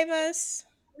they Cinderella. gave us.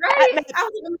 At Right? Matt, I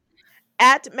was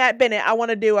at Matt Bennett, I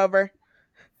want a do-over.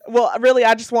 Well, really,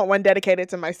 I just want one dedicated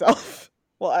to myself.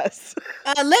 Well, us.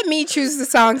 Let me choose the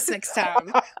songs next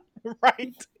time.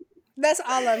 Right. That's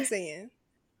all I'm saying.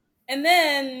 and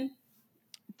then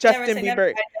Never Justin Say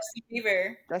Never Bieber. by Justin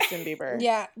Bieber Justin Bieber.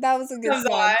 Yeah, that was a good comes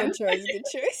song. on. Good choice. Good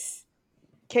choice.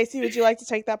 Casey, would you like to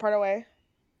take that part away?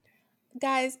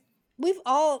 Guys, we've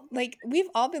all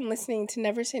been listening to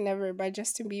Never Say Never by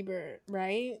Justin Bieber,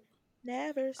 right?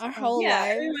 Never. Our Oh. whole Yeah,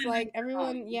 lives. everyone knows Like the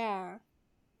everyone, song. yeah.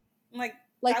 Like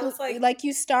Like that was like like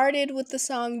you started with the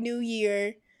song New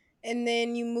Year and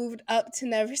then you moved up to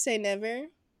Never Say Never.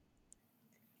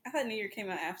 I thought New Year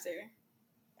came out after.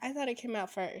 I thought it came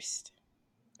out first.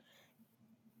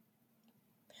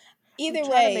 I'm Either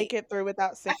trying to make way, it through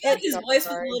without I singing, feel like his so I'm voice was a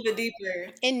sorry. little bit deeper.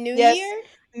 in New Yes. Year?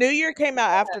 New Year came out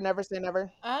after Never Say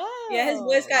Never. Yeah, his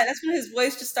voice Oh. got that's when his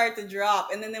voice just started to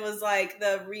drop, and then there was like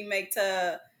the remake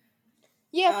to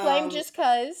Yeah, Flame um Just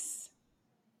Cuz.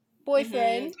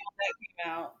 Boyfriend. that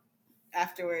came out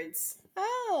afterwards.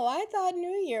 Oh, I thought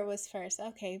New Year was first.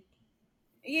 Okay.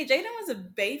 Yeah, Jaden was a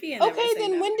baby and Never Okay, Say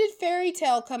then Never. when did Fairy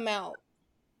Tale come out?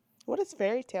 What is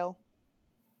Fairy Tale?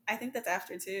 I think that's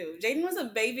after too. Jaden was a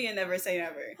baby and Never Say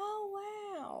Never.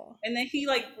 Oh, wow. And then he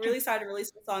like really started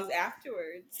releasing songs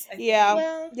afterwards, I Yeah. think.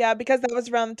 Well, Yeah, because that was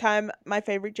around the time my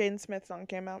favorite Jaden Smith song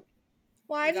came out.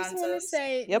 I just want to Gonzo's.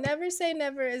 say Yep. Never Say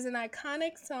Never is an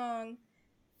iconic song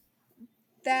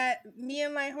that me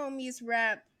and my homies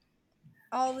rap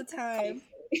all the time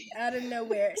out of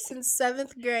nowhere. Since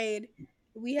 7th grade,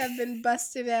 we have been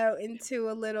busted out into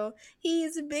a little,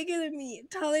 he's bigger than me,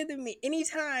 taller than me,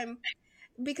 anytime.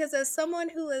 Because as someone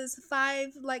who is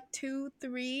 5'2",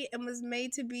 3", and was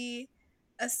made to be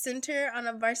a center on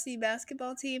a varsity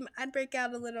basketball team, I'd break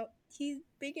out a little. He's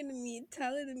bigger than me,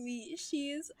 taller than me. She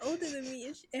is older than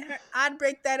me, I'd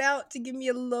break that out to give me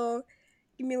a little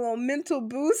mental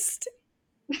boost.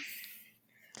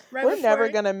 Right We're never before,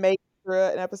 gonna make it through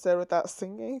an episode without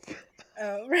singing.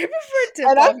 right before tip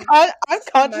And off. I'm My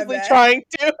consciously bad. trying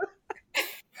to.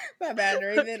 My bad,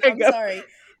 Raven. Okay, I'm go. sorry.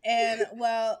 And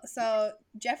well, so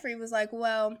Jeffrey was like,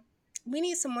 "Well, we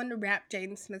need someone to rap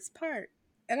Jaden Smith's part,"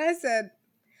 and I said,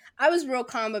 I was real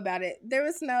calm about it. There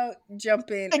was no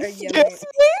jumping or Excuse yelling.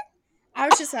 me? I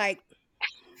was just like,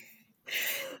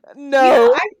 You know,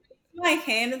 No. I raised my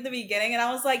hand at the beginning and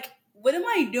I was like, what am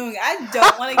I doing? I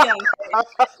don't want to get on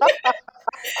stage.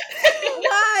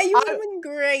 "Why? You would I, have been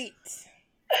great."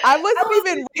 I I wasn't was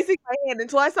even raising my hand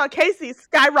until I saw Casey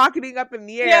skyrocketing up in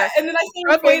the yeah, air, and then I started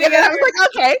struggling, pointing and then at I her. was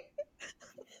like, okay,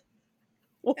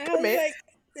 we'll And I was commit. like,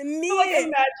 I'm like, "Me,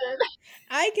 imagine.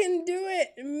 I can do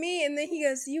it, me." And then he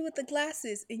goes, "You with the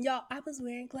glasses," and y'all, I was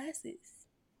wearing glasses.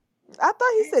 I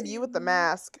thought he I said said, you with the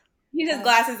mask. He says "Oh."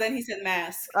 glasses, then he said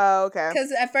mask. Oh, okay.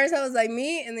 Because at first I was like,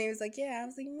 "Me," and then he was like, "Yeah." I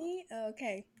was like, "Me?" Oh,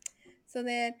 okay. So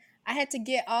then I had to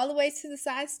get all the way to the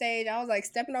side stage. I was like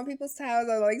stepping on people's toes. I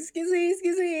was like, "Excuse me,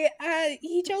 excuse me."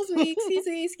 He chose me. Excuse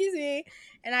me, excuse me.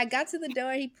 And I got to the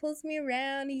door. He pulls me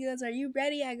around. He goes, "Are you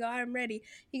ready?" I go, "I'm ready."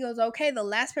 He goes, "Okay, the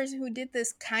last person who did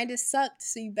this kind of sucked,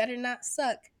 so you better not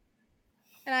suck."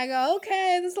 And I go,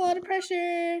 "Okay, there's a lot of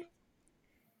pressure."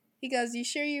 He goes, "You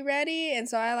sure you ready?" And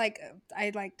so I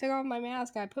took off my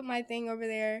mask. I put my thing over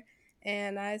there.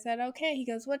 And I said, "Okay." He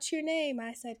goes, "What's your name?"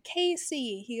 I said,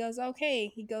 "Casey." He goes, "Okay."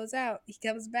 He goes out. He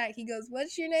comes back. He goes,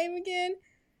 "What's your name again?"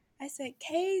 I said,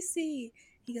 "Casey."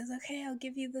 He goes, "Okay, I'll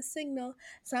give you the signal."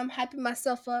 So I'm hyping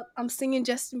myself up. I'm singing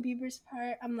Justin Bieber's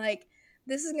part. I'm like,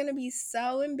 this is going to be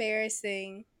so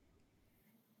embarrassing.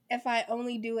 if I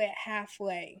only do it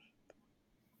halfway.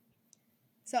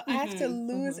 So I have to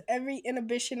lose every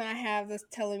inhibition I have that's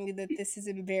telling me that this is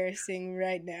embarrassing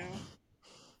right now.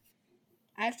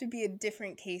 I have to be a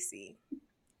different Casey.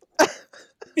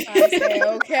 I say,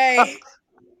 okay.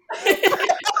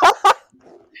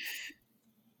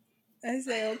 I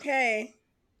say, okay.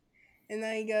 And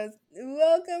then he goes,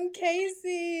 welcome,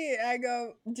 Casey. I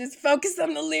go, just focus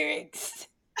on the lyrics.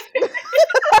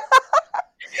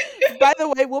 By the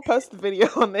way, we'll post the video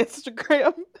on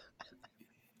Instagram.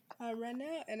 I run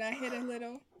out and I hit a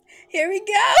little, here we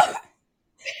go.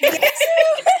 Guess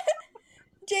who?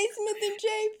 J. Smith and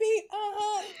JP.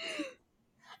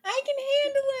 I can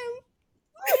handle him.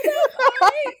 All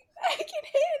right. I can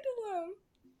handle him.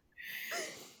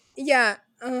 Yeah.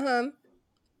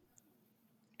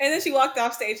 And then she walked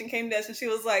off stage and came to us and she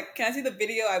was like, can I see the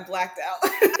video? I blacked out.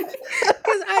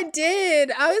 Because I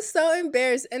did. I was so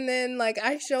embarrassed. And then, like,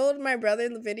 I showed my brother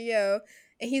the video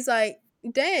and he's like,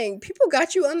 dang, people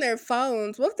got you on their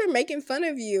phones. What if they're making fun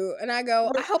of you? And I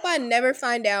go, I hope I never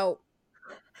find out.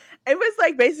 It was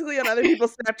like basically on other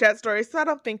people's Snapchat stories, so I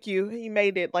don't think you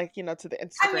made it like, to the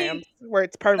Instagram where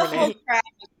it's permanent.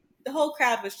 The whole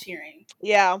crowd was cheering.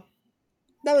 Yeah.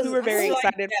 We were very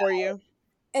excited for you.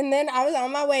 And then I was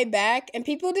on my way back and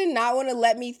people did not want to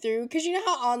let me through because you know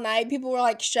how all night people were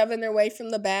like shoving their way from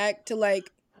the back to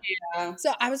like. Yeah.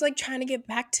 So I was like trying to get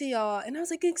back to y'all and I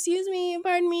was like, excuse me,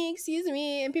 pardon me, excuse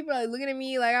me. And people are like looking at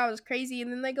me like I was crazy.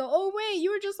 And then they go, oh, wait,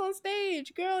 you were just on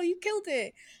stage. Girl, you killed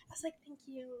it. I was like, thank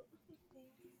you.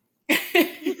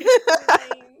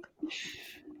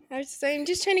 I was saying,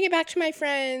 just trying to get back to my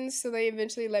friends. So they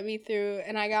eventually let me through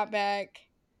and I got back.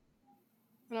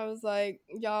 And I was like,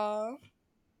 y'all,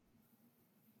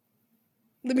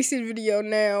 let me see the video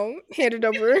now. Hand it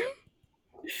over.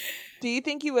 Do you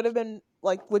think you would have been,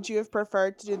 like, would you have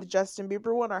preferred to do the Justin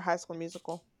Bieber one or High School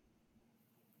Musical?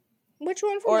 Which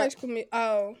one from High School Musical?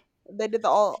 Oh. They did the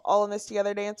all in this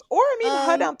together dance. Or, I mean,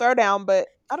 High Down, Throw Down, but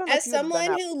I don't know as if you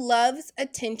someone who loves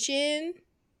attention,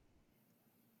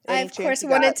 I, of course,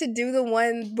 wanted to do the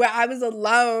one where I was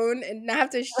alone and not have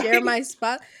to share my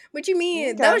spot. What you mean?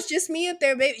 Okay. That was just me up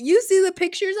there, baby. You see the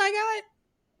pictures I got?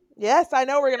 Yes, I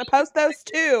know. We're going to post those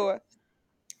too.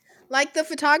 Like the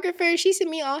photographer, she sent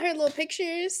me all her little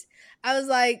pictures. I was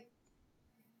like,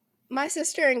 my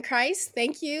sister in Christ,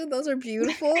 thank you. Those are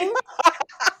beautiful.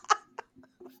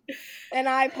 And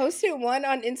I posted one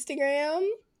on Instagram.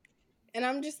 And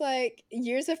I'm just like,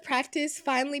 years of practice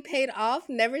finally paid off.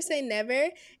 Never say never.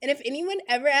 And if anyone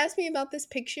ever asks me about this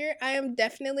picture, I am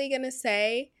definitely going to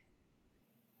say,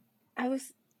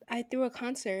 I threw a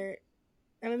concert.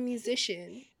 I'm a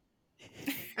musician.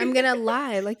 I'm going to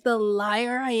lie like the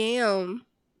liar I am.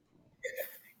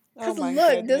 Because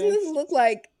look, doesn't this look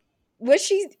like, what's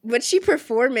she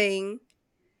performing?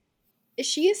 Is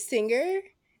she a singer?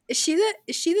 Is she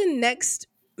the next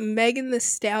Megan Thee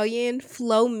Stallion,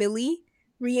 Flo Milli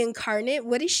reincarnate?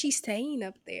 What is she saying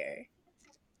up there?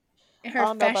 In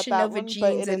her Fashion Nova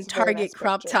jeans and Target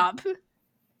crop top.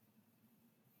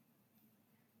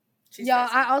 Y'all,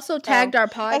 I also tagged our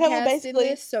podcast in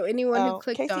this, so anyone who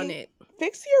clicked Casey, on it.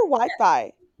 Fix your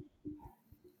Wi-Fi.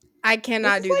 I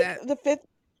cannot do that.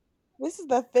 This is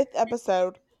the 5th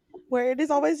episode where it is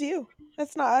always you.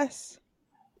 It's not us.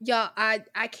 Y'all,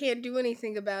 I can't do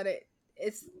anything about it.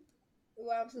 It's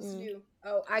what I'm supposed to do.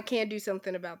 Oh, I can't do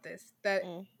something about this. That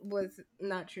was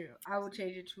not true. I will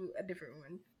change it to a different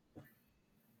one.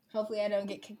 Hopefully I don't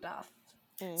get kicked off.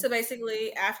 So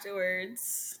basically,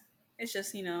 afterwards, it's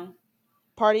just,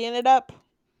 partying it up.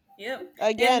 Yep.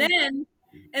 Again.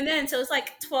 And then, so it's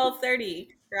like 12:30,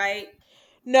 right?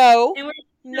 No. And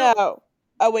no.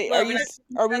 Oh wait, well,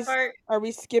 are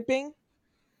we skipping?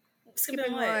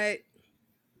 Skipping what?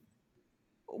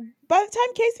 By the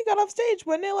time Casey got off stage,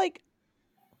 wasn't it like?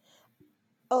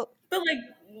 Oh, but like,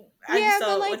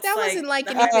 but like that wasn't like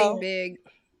anything big.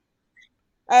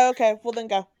 Oh, okay. Well, then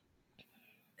go.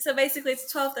 So basically,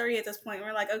 it's 12:30 at this point.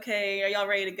 We're like, okay, are y'all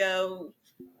ready to go?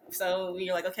 So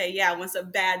you're like, okay, yeah. Once a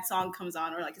bad song comes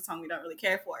on, or like a song we don't really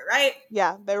care for, right?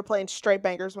 Yeah, they were playing straight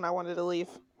bangers when I wanted to leave.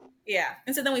 Yeah,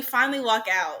 and so then we finally walk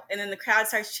out, and then the crowd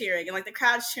starts cheering, and like the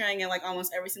crowd's cheering in like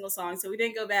almost every single song. So we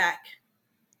didn't go back.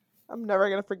 I'm never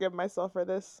gonna forgive myself for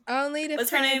this. Only to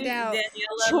What's find her name? out.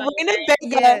 Trina Vega.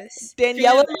 Yes.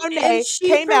 Daniela Monet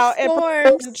came out and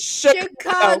performed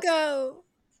Chicago.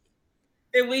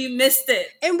 And we missed it.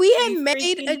 And we had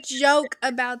made a joke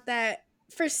about that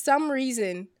for some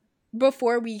reason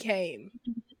before we came.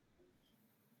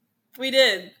 We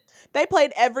did. They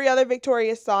played every other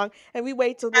Victorious song, and we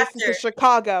wait to listen to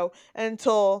Chicago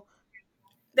until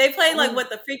They played like what,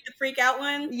 the Freak Out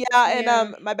one? Yeah, and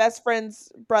Yeah. my best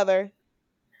friend's brother.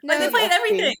 Like they No, played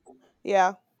everything.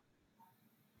 Yeah.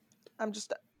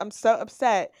 I'm so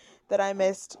upset that I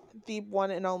missed the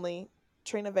one and only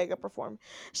Trina Vega perform.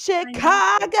 I know.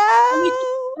 Chicago.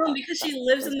 Because she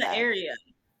lives Was in the bad. area.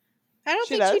 I don't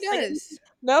She think she does? Like, does.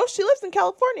 No, she lives in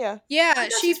California. I Yeah,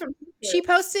 thought she's from she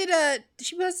Texas.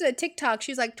 posted a TikTok.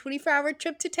 She was like 24-hour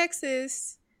trip to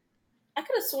Texas. I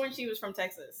could have sworn she was from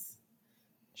Texas.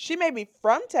 She may be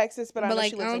from Texas, but I But know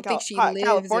she like I lives in don't think she lives in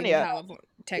California.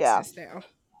 Yeah. Texas now.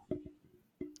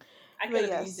 I But could have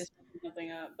been yes. just making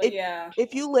something up. But If yeah.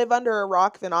 if you live under a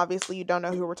rock, then obviously you don't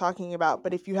know who we're talking about.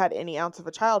 But if you had any ounce of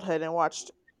a childhood and watched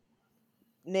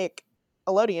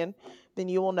Nickelodeon, then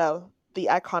you will know the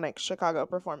iconic Chicago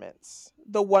performance,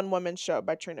 the one woman show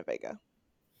by Trina Vega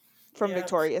from Yep.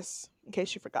 Victorious, in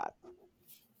case you forgot.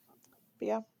 But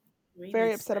yeah, We very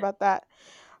missed upset it. about that.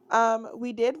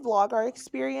 We did vlog our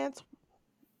experience.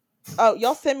 Oh,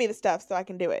 y'all send me the stuff so I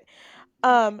can do it.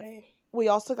 Okay. We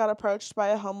also got approached by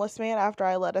a homeless man after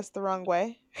I led us the wrong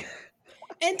way.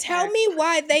 And tell me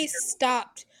why they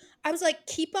stopped. I was like,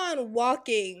 keep on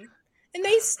walking. And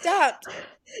they stopped.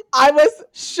 I was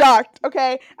shocked,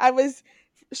 okay? I was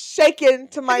shaken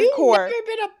to Have my you core. never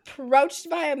been approached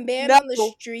by a man No, on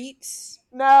the streets?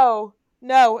 no,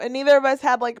 no. And neither of us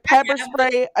had like I pepper have,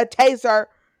 but spray, a taser.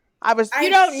 I was You I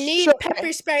don't need shook.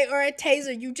 pepper spray or a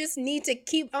taser. You just need to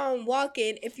keep on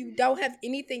walking if you don't have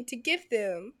anything to give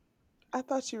them. I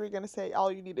thought you were going to say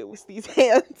all you needed was these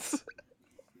hands.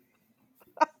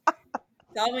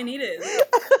 that's all we needed.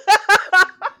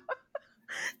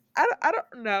 I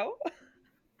don't know.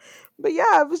 But yeah,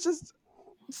 I was just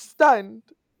stunned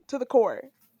to the core.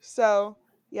 So,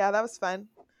 yeah, that was fun.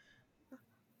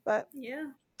 But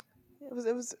Yeah. it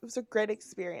was a great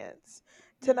experience.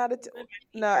 10 Yeah. out of 10. My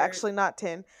feet No, hurt. actually not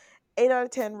 10. 8 out of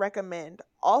 10 recommend.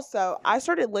 Also, I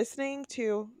started listening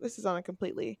to, this is on a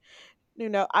completely new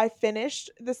note. I finished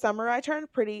The Summer I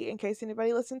Turned Pretty. In case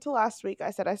anybody listened to last week,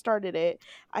 I said I started it.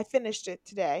 I finished it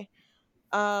today.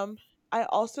 Um I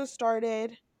also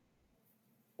started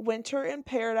Winter in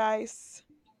Paradise,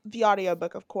 the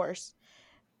audiobook, of course.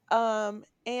 And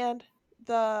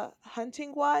The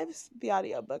Hunting Wives, the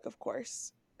audiobook, of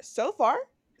course. So far,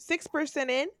 6%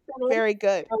 in, very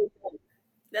good.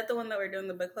 Is that the one that we're doing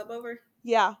the book club over?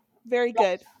 Yeah, very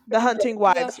good. The Hunting The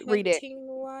Wives, read it. Hunting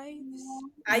Wives.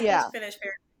 I Yeah. just finished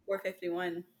Paragraph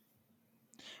 451.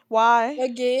 Why?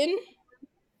 Again?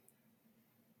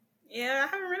 Yeah,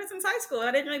 I haven't read it since high school.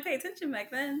 I didn't really pay attention back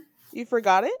then. You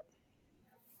forgot it?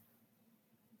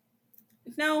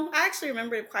 No, I actually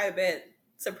remember it quite a bit,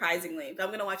 surprisingly. But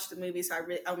I'm gonna watch the movie, so I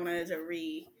wanted to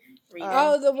read it.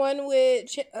 Oh, the one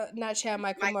with not Chad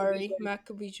Michael Michael B. Murray, Jordan.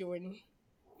 Michael B. Jordan.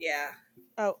 Yeah,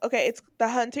 Oh, okay. It's The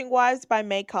Hunting Wives by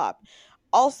May Cop.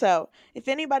 Also, if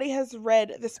anybody has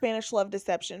read The Spanish Love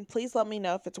Deception, please let me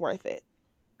know if it's worth it.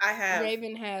 I have.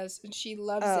 Raven has, and she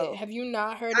loves it. Oh, Have you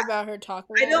not heard I, about her talk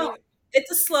I about don't. it?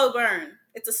 It's a slow burn.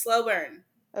 It's a slow burn.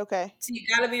 okay. So you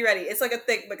gotta be ready. It's like a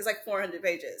thick book. It's like 400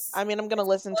 pages. I mean, I'm going to It's a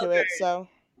listen slow to it, burn. so.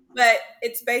 But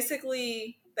it's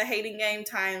basically the hating game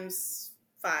times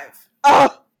 5.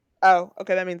 Oh! Oh,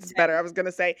 okay, that means it's better. I was going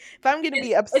to say, if I'm going to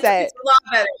be upset. It's a lot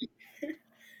better.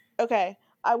 Okay,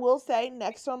 I will say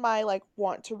next on my, like,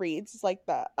 want to reads is, like,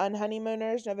 The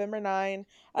Unhoneymooners, November 9,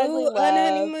 Ugly Ooh, Love.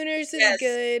 Unhoneymooners is Yes,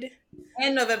 good.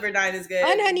 and November 9 is good.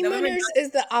 November 9. Unhoneymooners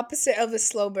is the opposite of a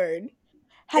slow burn. It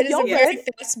Have is a y'all Yeah. read very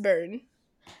fast burn.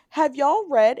 Have y'all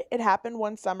read It Happened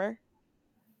One Summer?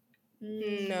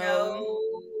 No. No,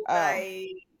 Oh.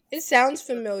 It sounds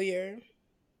familiar.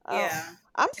 Oh. yeah,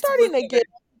 I'm it's a blue starting to cover. get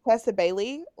Tessa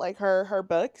Bailey, like her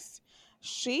books.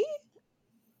 She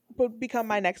would become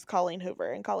my next Colleen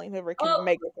Hoover, and Colleen Hoover can Oh,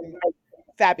 make some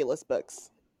fabulous books.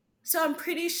 so I'm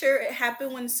pretty sure It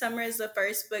Happened When Summer is the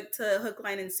first book to Hook,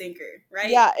 Line, and Sinker, right?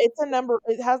 Yeah,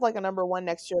 it has like a number one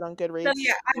next to it on So Goodreads.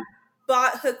 yeah, I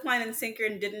bought Hook, Line, and Sinker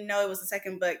and didn't know it was the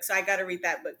second book, so I got to read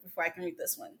that book before I can read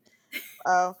this one.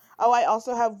 Oh, I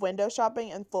also have Window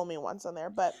Shopping and Fool Me Once on there,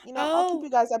 but I'll keep Oh, you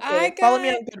guys I updated. Follow me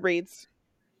got on Goodreads.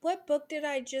 what book did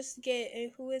I just get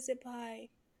and who is it by?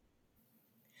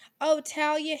 Oh,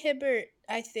 Talia Hibbert,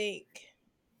 I think.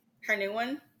 Her new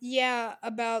one? Yeah,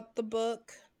 about the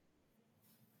book.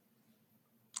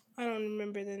 I don't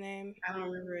remember the name. I don't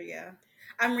remember. Yeah,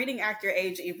 I'm reading Act Your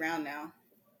Age, E. Brown now.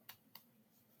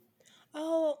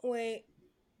 Oh, wait.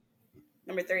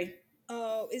 Number 3.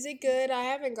 Oh, is it good? I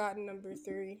haven't gotten number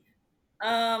 3.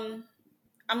 Um,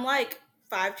 I'm like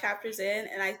 5 chapters in,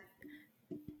 and I.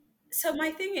 So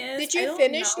my thing is, Did I you don't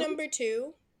finish know. number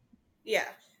 2? Yeah,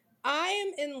 I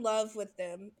am in love with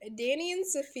them. Danny and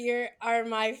Saphir are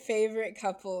my favorite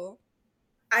couple.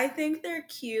 I think they're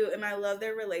cute and I love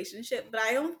their relationship, but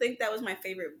I don't think that was my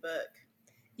favorite book.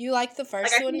 You like the Like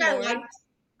first one more?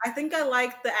 I think I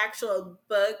liked the actual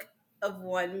book of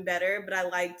one better, but I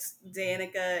liked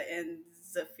Danica and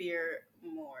Zafir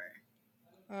more.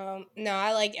 No,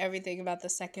 I like everything about the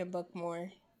second book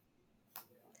more.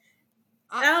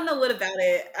 I don't know what about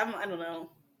it. I don't know.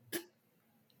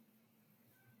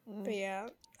 But yeah,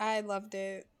 I loved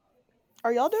it.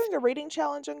 Are y'all doing a reading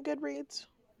challenge on Goodreads?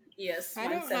 Yes, I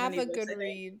mine's don't have 70 a books, I think.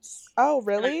 Goodreads. Oh, And I'm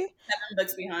really? 7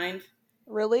 books behind.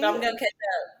 But Really? I'm gonna catch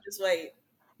up. Just wait.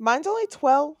 Mine's only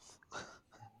 12.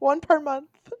 One per month.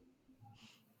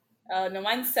 No,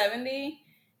 mine's 70.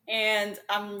 And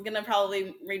I'm gonna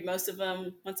probably read most of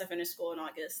them once I finish school in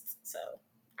August. So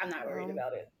I'm not worried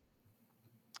about it.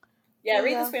 Yeah, Well,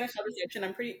 read the yeah. Spanish language section.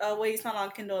 I'm pretty. Oh wait, it's not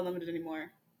on Kindle Unlimited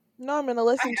anymore. No, I'm going to I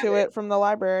listen have to it. it from the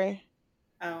library.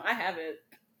 Oh, I have it.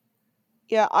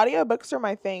 Yeah, audiobooks are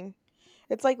my thing.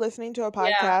 It's like listening to a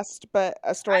Yeah, podcast, but a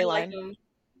I like storyline. them,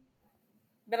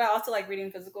 but I also like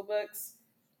reading physical books.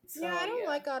 Yeah, I So don't yeah,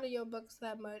 like audiobooks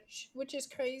that much, which is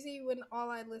crazy when all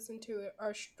I listen to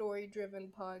are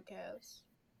story-driven podcasts.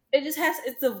 it just has.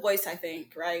 It's the voice, I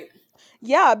think, right?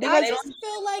 Yeah, If I they because don't just have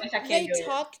feel the like voice, I can't they do it.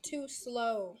 talk too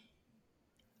slow.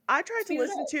 I tried to Speed it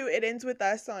listen up. to It Ends With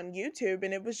Us on YouTube,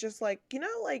 and it was just like,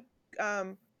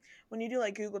 um, when you do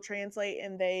like Google Translate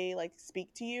and they like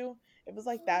speak to you, it was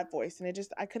like that voice, and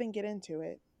I couldn't get into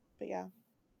it. But yeah.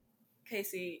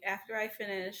 Casey, after I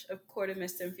finish A Court of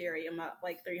Mist and Fury, I'm at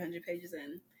like 300 pages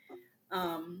in.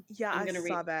 Yeah, I'm I gonna read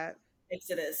saw that.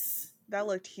 Exodus. That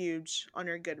looked huge on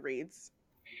your Goodreads.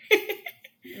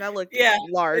 That looked Yeah,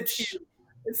 it's large. huge.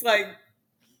 It's like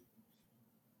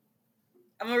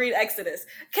I'm gonna read Exodus.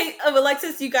 Kate,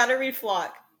 Alexis, you gotta read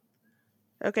Flock.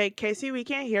 Okay, Casey, we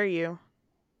can't hear you.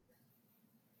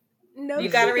 No, You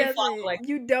she gotta read Flock, doesn't. Alexis.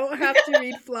 You don't have to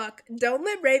read Flock. Don't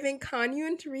let Raven con you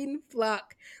into reading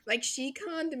Flock like she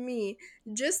conned me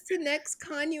just to next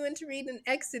con you into reading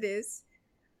Exodus.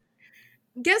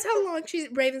 Guess how long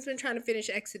Raven's been trying to finish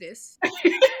Exodus?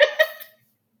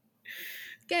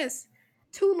 Guess.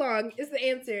 Too long is the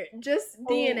answer. Just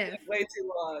Oh, DNF. way too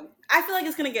long. I feel like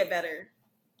it's gonna get better.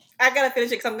 I gotta finish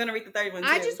it because I'm gonna read the third one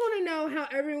I too. just want to know how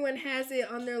everyone has it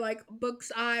on their like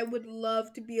books I would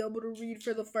love to be able to read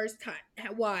for the first time.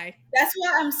 Why? That's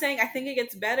what I'm saying. I think it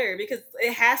gets better because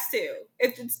it has to.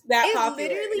 If it's that It popular,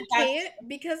 literally it has can't to.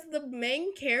 because the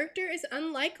main character is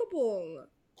unlikable.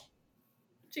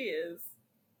 She is.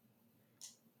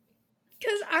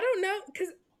 Cause I don't know. Cause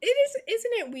it is.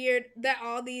 Isn't it weird that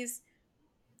all these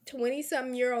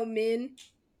 20-something-year-old men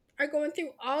are going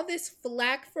through all this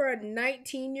flack for a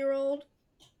 19-year-old?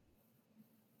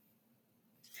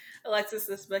 Alexis,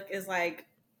 this book is like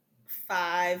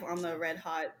 5 on the red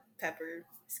hot pepper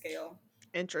scale.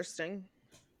 Interesting.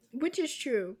 Which is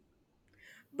true.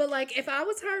 But like, if I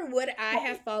was her, would I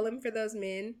have fallen for those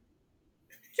men?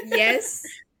 Yes.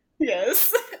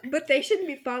 Yes. But they shouldn't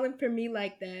be falling for me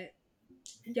like that.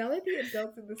 Y'all are the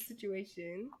adults in this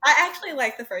situation. I actually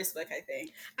like the first book, I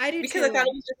think. I do Because I too. thought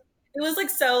it was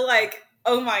like so like,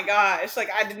 oh my gosh. Like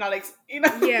I did not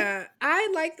Yeah,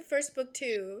 I like the first book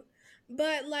too.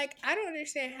 But like, I don't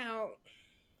understand how.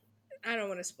 I don't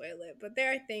want to spoil it, but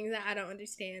there are things that I don't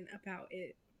understand about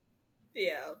it.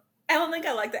 Yeah. I don't think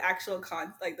I like the actual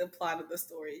like the plot of the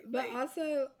story. But Like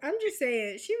also, I'm just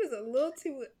saying, she was a little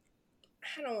too.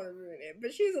 I don't want to ruin it,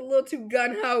 but she was a little too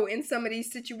gun ho in some of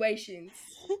these situations.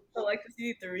 Alexis, you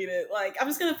need to read it. Like I'm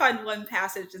just gonna find one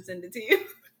passage and send it to you.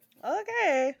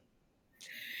 Okay. It's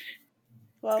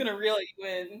Well, gonna reel you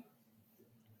in. is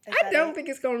I that don't it? think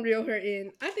it's gonna reel her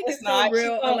in. I think It's it's gonna not. She's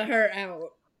reel gonna, her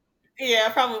out. yeah,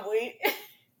 probably.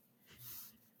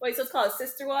 Wait, so it's called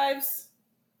Sister Wives?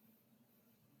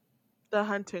 The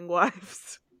Hunting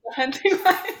Wives. The Hunting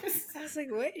Wives? I was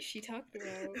like, what is she talking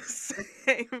about?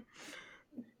 Same.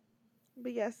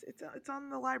 But yes, it's on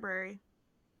the library.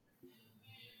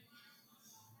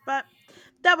 But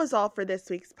that was all for this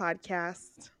week's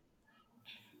podcast.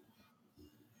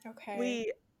 Okay.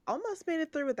 We almost made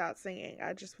it through without singing.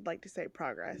 I just would like to say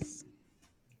progress.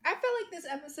 I feel like this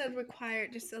episode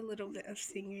required just a little bit of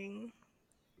singing.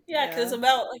 Yeah, because Yeah. it's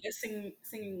about like a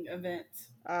singing event.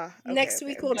 Okay, Next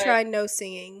week we'll try no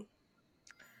singing.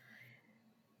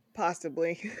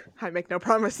 Possibly. I make no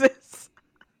promises.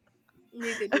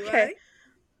 Neither do Okay. I.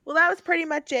 Well, that was pretty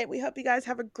much it. We hope you guys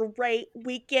have a great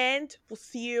weekend. We'll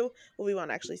see you. Well, we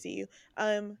won't actually see you.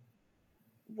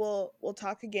 We'll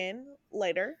talk again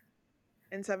later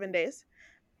in 7 days.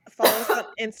 Follow us on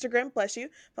Instagram, bless you.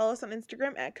 Follow us on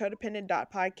Instagram at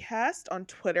codependent.podcast, on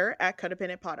Twitter at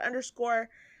codependentpod_.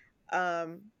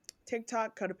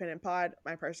 TikTok, Codependent Pod,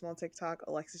 my personal TikTok,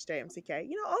 Alexis JMCK.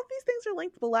 All of these things are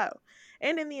linked below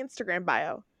and in the Instagram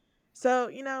bio. So,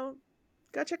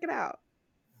 go check it out.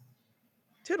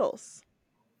 Toodles.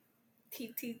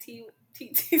 TTTYX.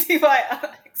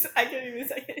 I can't even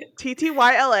say it.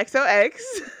 TTYLXOX.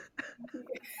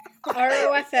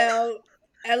 ROFL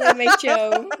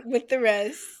LMHO with the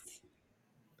rest.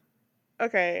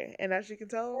 Okay, and as you can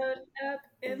tell, Up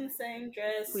in the same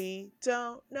dress. we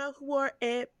don't know who wore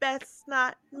it. Best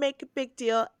not make a big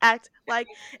deal. Act like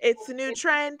it's a new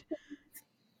trend.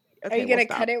 Okay, Are you gonna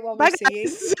stop. cut it while Bye, we're singing?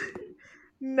 guys.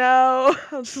 No,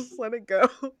 I'll just let it go.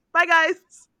 Bye, guys.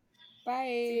 Bye.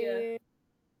 See ya.